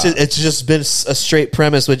thing. It's just been a straight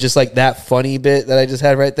premise with just like that funny bit that I just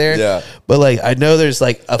had right there. Yeah. But like I know there's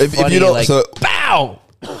like a If funny you don't, like so bow.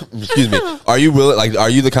 excuse me. Are you really are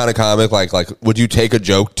you the kind of comic like would you take a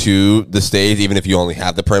joke to the stage even if you only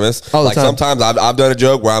have the premise? All the like time. sometimes I've done a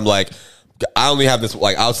joke where I'm like, I only have this,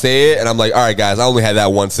 like I'll say it and I'm like, all right guys, I only had that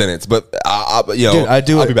one sentence, but I'll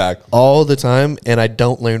I'll be back. all the time, and I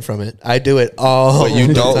don't learn from it. I do it all. But you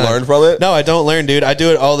the don't time. learn from it? No, I don't learn, dude. I do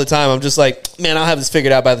it all the time. I'm just like, man, I'll have this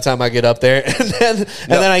figured out by the time I get up there, and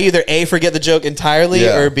then I either A, forget the joke entirely,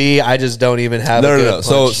 Yeah. or B, I just don't even have. No. a good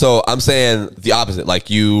punch. So I'm saying the opposite. Like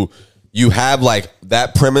you have like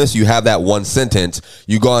that premise, you have that one sentence,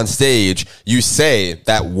 you go on stage, you say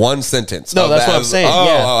that one sentence. No, of that's that- what I'm saying, Oh,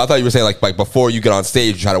 yeah. I thought you were saying like before you get on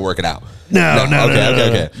stage, you try to work it out. No.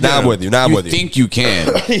 Okay. Now I'm with you. Now I'm You with you. think you can.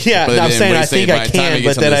 Yeah, But no, I'm then saying when I he say think by I the time can, he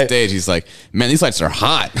gets but on then the I- stage, he's like, man, these lights are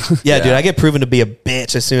hot. Yeah, Yeah. dude, I get proven to be a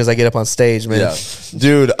bitch as soon as I get up on stage, man. Yeah,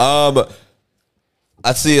 dude.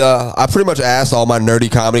 I see. I pretty much asked all my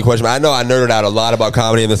nerdy comedy questions. I know I nerded out a lot about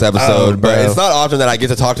comedy in this episode, but bro. it's not often that I get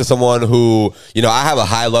to talk to someone who, you know, I have a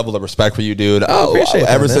high level of respect for you, dude. appreciate that,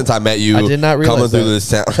 ever man. since I met you, I did not realize coming through that. this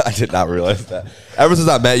town. I did not realize that. Ever since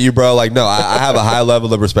I met you, bro, like, no, I have a high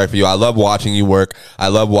level of respect for you. I love watching you work. I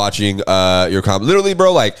love watching your comedy. Literally,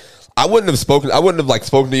 bro, like, I wouldn't have spoken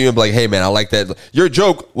to you and be like, hey man, I like that. Your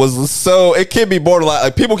joke was so, it can be borderline,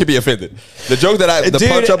 like people can be offended. The joke that the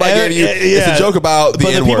punch up I gave you, it's a joke about the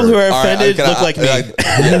N-word. The people who are offended look like me.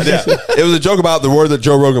 It was a joke about the word that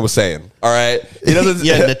Joe Rogan was saying. All right. He doesn't.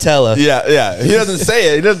 Nutella. Yeah. He doesn't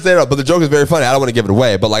say it. He doesn't say it. But the joke is very funny. I don't want to give it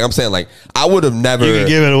away. But like I'm saying, like I would have never. You can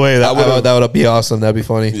give it away. That would be awesome. That'd be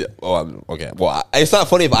funny. Yeah. Oh, okay. Well, it's not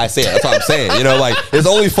funny if I say it. That's what I'm saying. You know, like it's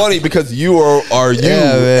only funny because you are you,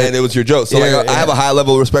 and it was your joke. So like I have a high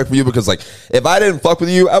level of respect for you because like if I didn't fuck with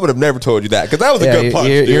you, I would have never told you that because that was a good punch.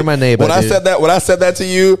 You're my neighbor. When I said that to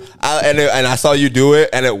you, and I saw you do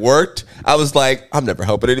it and it worked, I was like, I'm never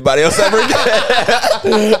helping anybody else ever again.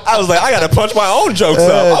 I was like, I gotta punch my own jokes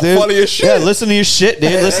up. I'm funny as shit. Yeah, listen to your shit,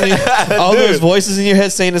 dude. Listen to all those voices in your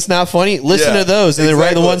head saying it's not funny. Listen to those and then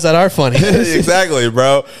write the ones that are funny. Exactly,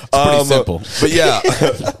 bro. It's pretty simple. But yeah.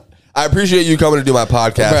 I appreciate you coming to do my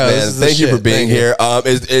podcast, man. Thank you for being here.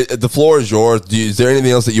 The floor is yours. Is there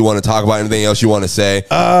anything else that you want to talk about? Anything else you want to say?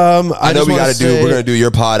 I know we're gonna do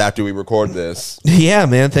your pod after we record this. Yeah,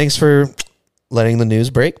 man. Thanks for letting the news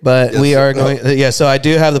break, but we are going. So I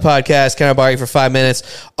do have the podcast. Can I borrow you for 5 minutes?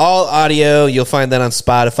 All audio. You'll find that on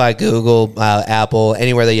Spotify, Google, Apple,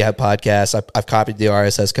 anywhere that you have podcasts. I've copied the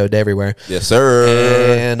RSS code everywhere. Yes,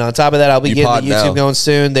 sir. And on top of that, I'll be getting the YouTube going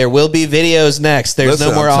soon. There will be videos next. There's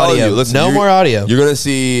no more audio. No more audio. You're gonna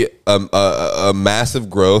see a massive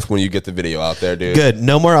growth when you get the video out there, dude. Good.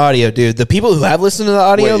 No more audio, dude. The people who have listened to the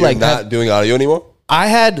audio, you're not doing audio anymore. I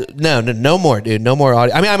had no more, dude. No more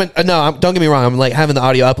audio. I mean, don't get me wrong. I'm like having the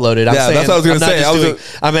audio uploaded. I'm saying, that's what I was gonna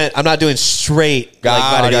say. I'm not doing straight.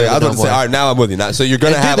 I was about to say. All right, now I'm with you. So you're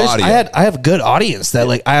gonna have audio. I have a good audience that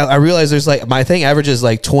like I realize there's like my thing averages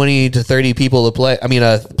like 20 to 30 people to play. I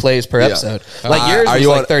mean, plays per episode. Like yours is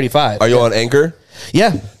like 35. Are you on Anchor?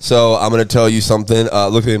 Yeah. So I'm going to tell you something.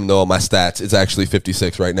 Look at him though. My stats. It's actually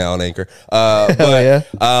 56 right now on Anchor.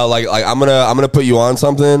 Like I'm gonna put you on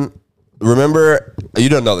something. Remember, you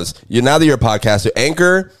don't know this. Now that you're a podcaster,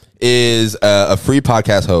 Anchor is a free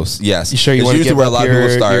podcast host. Yes. You sure you want to give up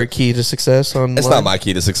your key to success on? It's not my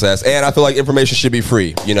key to success. And I feel like information should be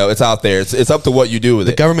free. You know, it's out there. It's up to what you do with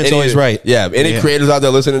it. The government's always right. Yeah. Any creators out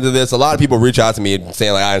there listening to this, a lot of people reach out to me and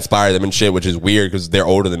saying like I inspire them and shit, which is weird because they're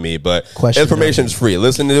older than me. But information is free.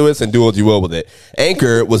 Listen to it and do what you will with it.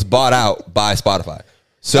 Anchor was bought out by Spotify.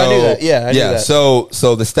 So I knew that. Yeah, I knew that. So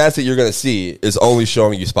the stats that you're going to see is only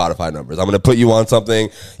showing you Spotify numbers. I'm going to put you on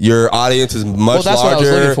something. Your audience is much larger. What I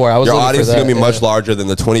was looking for. Your audience is going to be much larger than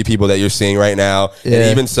the 20 people that you're seeing right now. Yeah.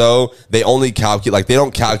 And even so, they only calculate. They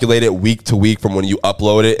don't calculate it week to week from when you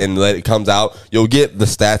upload it and let it comes out. You'll get the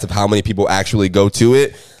stats of how many people actually go to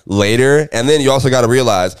it later. And then you also got to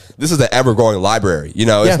realize this is an ever-growing library. You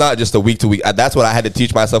know, it's not just a week-to-week. That's what I had to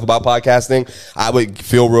teach myself about podcasting. I would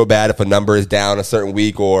feel real bad if a number is down a certain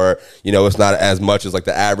week or, you know, it's not as much as like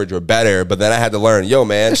the average or better. But then I had to learn, yo,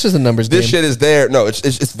 man. This is the numbers This game. shit is there. No,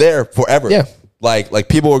 it's there forever. Yeah. Like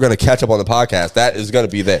people are going to catch up on the podcast. That is going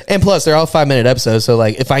to be there. And plus, they're all 5-minute episodes. So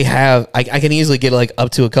like, if I can easily get like up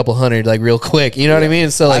to a couple hundred like real quick. You know what I mean?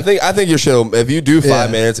 So like, I think your show, if you do 5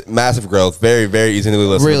 minutes, massive growth, very very easily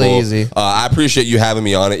listenable. Really easy. I appreciate you having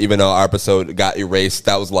me on it, even though our episode got erased.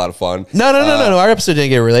 That was a lot of fun. No. Our episode didn't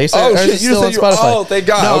get released. Oh shit! You still on Spotify? Oh, thank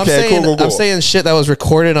God. No, okay, cool. I'm saying shit that was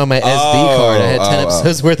recorded on my SD card. I had 10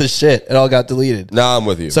 episodes worth of shit. It all got deleted. No, I'm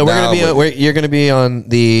with you. So you're gonna be on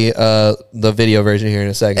the video version here in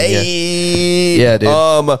a second. Hey, yeah,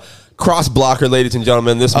 dude. Cross Blocker, ladies and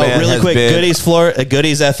gentlemen. This man really has quick, been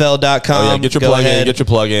goodiesfl.com. Oh, yeah, get your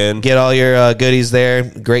plug in. Get all your goodies there.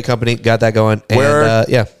 Great company, got that going.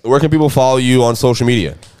 Where can people follow you on social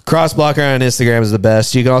media? Cross Blocker on Instagram is the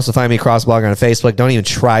best. You can also find me Cross Blocker on Facebook. Don't even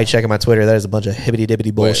try checking my Twitter. That is a bunch of hibbity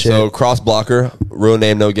dibbity bullshit. So Cross Blocker, real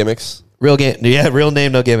name, no gimmicks. Real game, yeah. Real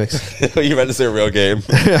name, no gimmicks. You meant to say real game.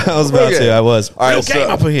 I was about to. I was. All right, real game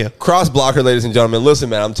up in here. Cross Blocker, ladies and gentlemen. Listen,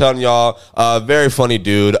 man, I'm telling y'all, very funny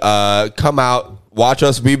dude. Come out. Watch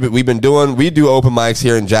us. We do open mics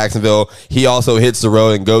here in Jacksonville. He also hits the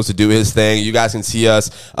road and goes to do his thing. You guys can see us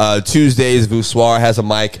Tuesdays. Voussoir has a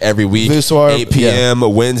mic every week. Voussoir, 8 p.m.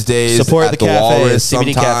 Wednesdays support at the cafe, Walrus.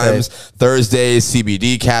 CBD Sometimes Cafe. Thursdays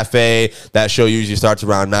CBD Cafe. That show usually starts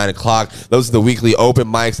around 9 o'clock. Those are the weekly open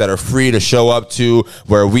mics that are free to show up to,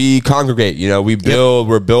 where we congregate. You know, we build.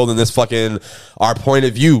 We're building this fucking our point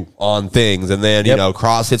of view on things, and then you know,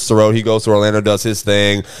 Cross hits the road. He goes to Orlando, does his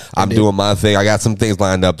thing. I'm doing my thing. I got some things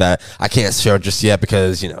lined up that I can't share just yet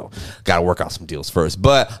because, you know, got to work out some deals first.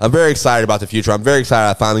 But I'm very excited about the future. I'm very excited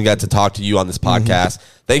I finally got to talk to you on this podcast.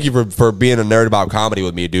 Thank you for being a nerd about comedy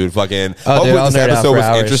with me, dude. Fucking hopefully this episode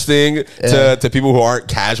was interesting to people who aren't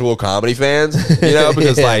casual comedy fans, you know,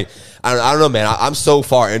 because like I don't know, man. I'm so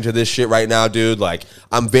far into this shit right now, dude. Like,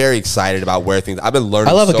 I'm very excited about where things. I've been learning.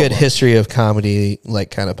 I love so a good much. history of comedy, like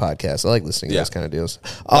kind of podcast. I like listening to Yeah. those kind of deals.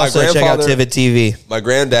 Also, check out grandfather- Tivit TV. My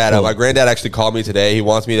granddad actually called me today. He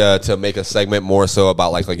wants me to make a segment more so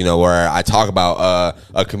about like where I talk about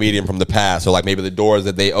a comedian from the past, or like maybe the doors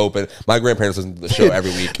that they open. My grandparents listen to the show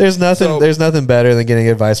every week. There's nothing. So- There's nothing better than getting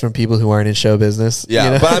advice from people who aren't in show business. Yeah, you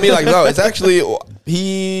know? but I mean, like, no, it's actually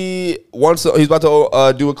he's about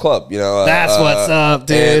to do a club. You know, That's what's up,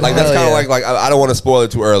 dude. and, like, that's Hell kind of yeah. like I don't want to spoil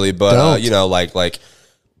it too early, but Don't. you know, like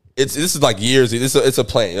this is like years. It's a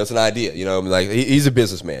plan. It's an idea. You know, I mean, like he's a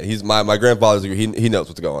businessman. He's my grandfather's. He knows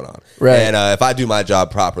what's going on. Right. And if I do my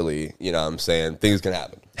job properly, you know, what I'm saying things can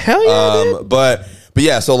happen. Hell yeah, dude. But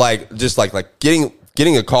yeah, so like just like getting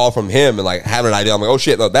a call from him and like having an idea. I'm like, oh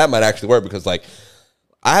shit, no, that might actually work, because like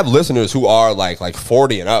I have listeners who are like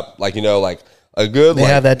 40 and up, like, you know, like a good They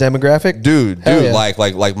like, have that demographic, dude, Hell yeah. like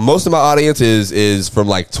most of my audience is from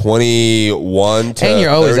like 21 to And you're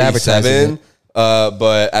always 37. advertising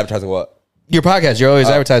But advertising what? Your podcast, you're always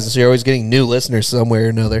advertising, so you're always getting new listeners somewhere or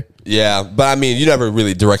another. Yeah, but I mean, you never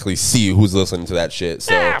really directly see who's listening to that shit.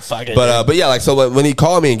 So, fuck it, but yeah, like so when he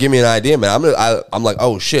called me and gave me an idea, man, I'm like,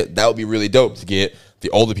 oh shit, that would be really dope to get the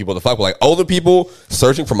older people to fuck with. Like older people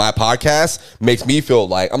searching for my podcast makes me feel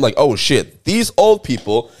like I'm like, oh shit, these old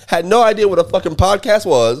people had no idea what a fucking podcast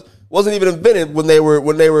was. Wasn't even invented when they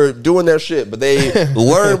were doing their shit, but they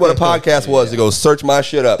learned what a podcast was to go search my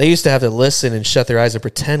shit up. They used to have to listen and shut their eyes and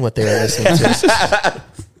pretend what they were listening to.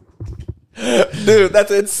 Dude, that's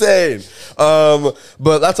insane.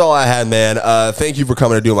 But that's all I had, man. Thank you for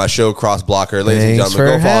coming to do my show, Cross Blocker. Ladies and Thanks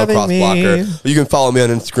gentlemen, for go follow having Cross me. Blocker. You can follow me on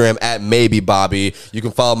Instagram at maybe Bobby. You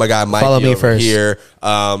can follow my guy Mikey Follow me over first. here.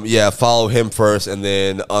 Yeah, follow him first and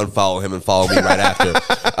then unfollow him and follow me right after.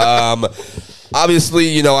 Obviously,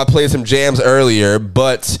 you know, I played some jams earlier,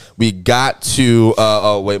 but we got to.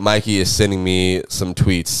 Oh wait, Mikey is sending me some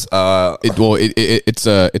tweets. It's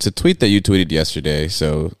a tweet that you tweeted yesterday.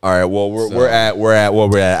 So All right. Well, we're at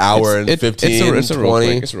an hour and 15, it's a real 20.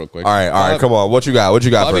 quick. It's real quick. All right. Come on. What you got? What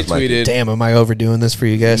you got Bobby first, Mikey? tweeted. Damn, am I overdoing this for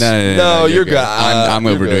you guys? No, you're good. I'm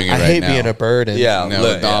You're overdoing good. it I right hate now. being a burden. Yeah. No,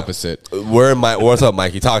 look, the yeah. opposite. What's up,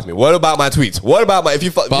 Mikey? Talk to me. What about my tweets? What about my? If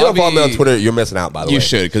you don't follow me on Bobby- Twitter, you're missing out. By the way, You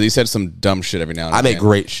should, because he said some dumb shit every now and I again. make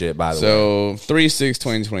great shit. By the way. So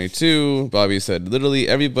 3/6/2022, Bobby said, "Literally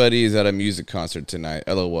everybody is at a music concert tonight.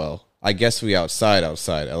 LOL. I guess we outside.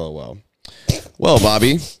 LOL." Well,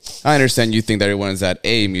 Bobby, I understand you think that everyone is at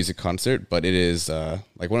a music concert, but it is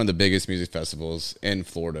like one of the biggest music festivals in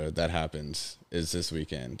Florida that happens is this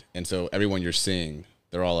weekend, and so everyone you're seeing,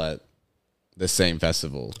 they're all at the same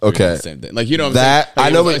festival. doing Okay. the same thing. Like, you know what I'm That- saying? Like, I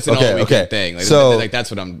know it's what- an okay, all-weekend okay. thing. Like, So- like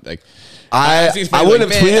that's what I'm like. I wouldn't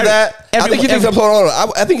have tweeted that. I think he thinks I'm everyone- hold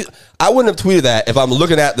on. I think I wouldn't have tweeted that if I'm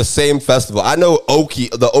looking at the same festival. I know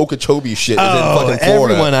the Okeechobee shit is in fucking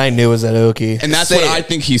Florida. Everyone I knew was at Okie. And that's Say what it. I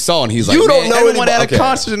think he saw, and he's like, You don't "Man, know everyone anybody- at a okay.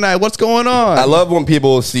 concert tonight. What's going on?" I love when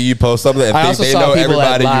people see you post something and I think also they saw know people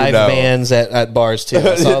at everybody live you know. bands at bars too.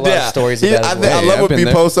 I saw a lot of stories of that. I as well. love I've when been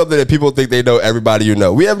people there. post something that people think they know everybody you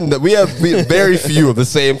know. We have very few of the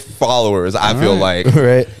same followers. I feel like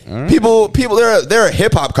Right. people. There are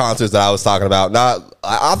hip hop concerts that I was talking about.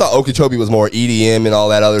 I thought Okeechobee was more EDM and all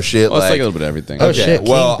that other shit. Well, it's like a little bit of everything. Oh, Okay, shit, King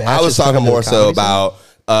well, Batch I was is talking coming to a more so comedy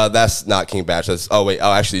about. That's not King Batch.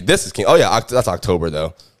 Actually, this is King. Oh yeah, that's October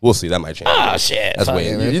though. We'll see. That might change. Oh shit. That's Fuck way.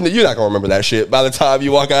 it, man. You're not gonna remember that shit by the time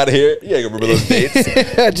you walk out of here. You ain't gonna remember those dates.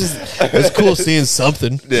 It's cool seeing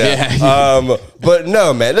something. Yeah. But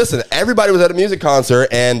no, man. Listen, everybody was at a music concert,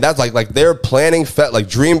 and that's like they're planning. Like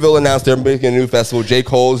Dreamville announced they're making a new festival. J.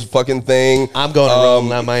 Cole's fucking thing. I'm going to Rome,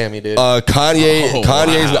 not Miami, dude.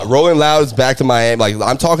 Kanye's wow. Rolling Loud is back to Miami. Like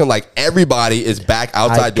I'm talking, like everybody is back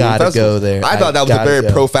outside doing gotta festivals. go there. I thought that was a gotta very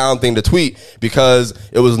go. profound thing to tweet because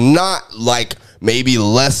it was not like maybe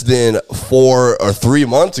less than 4 or 3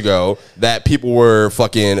 months ago that people were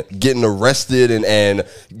fucking getting arrested and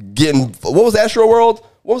getting what was Astro World?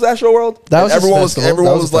 What was Astro World? That was And just a festival.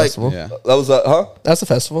 everyone That was was a like, festival. Yeah. that was huh? That's a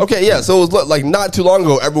festival. Okay, yeah. So it was like not too long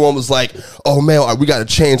ago, everyone was like, "Oh man, we got to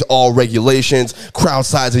change all regulations, crowd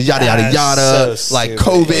sizes, yada yada That's yada." so Like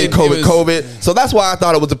stupid. COVID. So that's why I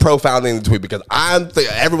thought it was a profound thing to tweet because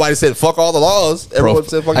everybody said fuck all the laws. Everyone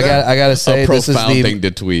said fuck that. I gotta say a this is profound the thing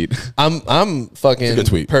to tweet. I'm fucking good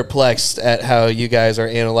tweet. perplexed at how you guys are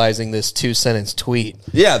analyzing this 2-sentence tweet.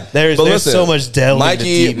 Yeah, There's but listen, so much delving into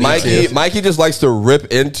TV, too. Mikey just likes to rip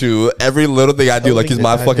into every little thing I do like he's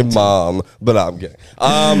my fucking mom. But I'm kidding.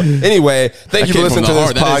 Anyway, thank you for listening to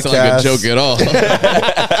this That didn't podcast. sound like a joke at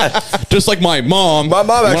all. Just like my mom. My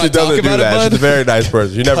mom You actually wanna talk doesn't do about it, that. bud? She's a very nice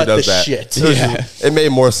person. She never Cut does the that. shit. Yeah. It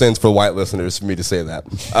made more sense for white listeners for me to say that.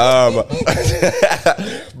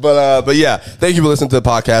 But yeah, thank you for listening to the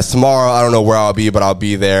podcast. Tomorrow, I don't know where I'll be, but I'll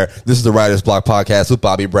be there. This is the Writer's Block podcast with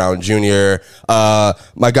Bobby Brown Jr.,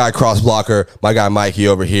 my guy Cross Blocker, my guy Mikey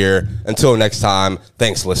over here. Until next time,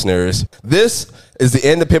 thanks, listeners. This is the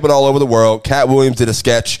end of Pimpin' All Over the World. Cat Williams did a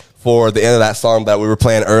sketch for the end of that song that we were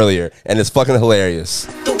playing earlier, and it's fucking hilarious.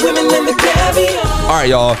 The women and the caviar. All right,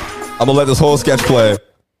 y'all. I'm gonna let this whole sketch play.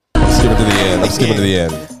 Skip it to the end. I'm skipping to the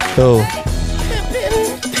end. Cool.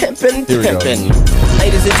 Pimpin', Here we go. pimpin'.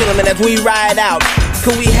 Ladies and gentlemen, as we ride out,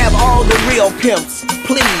 could we have all the real pimps,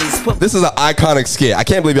 please? Put This is an iconic skit. I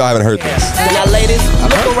can't believe y'all haven't heard this. Now, ladies,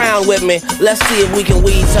 look around with me. Let's see if we can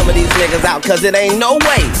weed some of these niggas out, cause it ain't no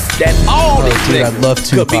way that all these dude, I niggas love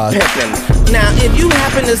could be Tupac. pimpin'. Now, if you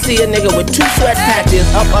happen to see a nigga with 2 sweat patches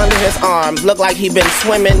up under his arms, look like he been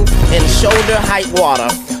swimming in shoulder height water,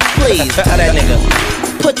 please tell that nigga,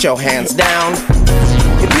 put your hands down.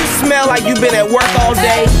 If you smell like you've been at work all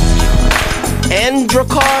day, and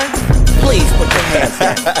Dracar, please put your hands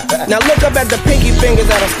down. Now look up at the pinky fingers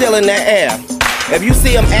that are still in the air. If you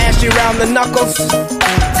see them ashy around the knuckles,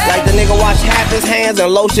 like the nigga washed half his hands and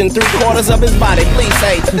lotioned 3/4 of his body, please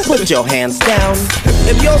say, put your hands down.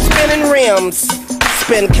 If you're spinning rims,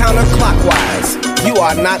 spin counterclockwise. You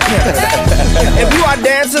are not pimping. If you are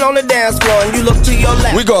dancing on the dance floor and you look to your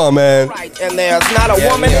left, We gone, man. right, and there's not a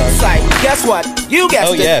woman in sight, guess what? You guessed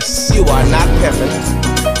Oh, it. yes. You are not pimping.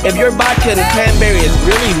 If your vodka and cranberry is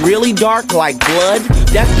really, really dark like blood,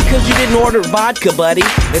 that's because you didn't order vodka, buddy.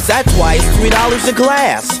 That's why it's $3 a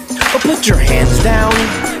glass. But put your hands down.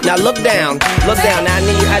 Now look down. Look down. Now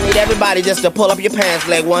I need everybody just to pull up your pants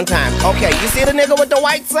leg one time. Okay, you see the nigga with the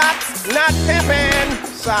white socks? Not pimping.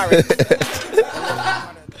 Sorry.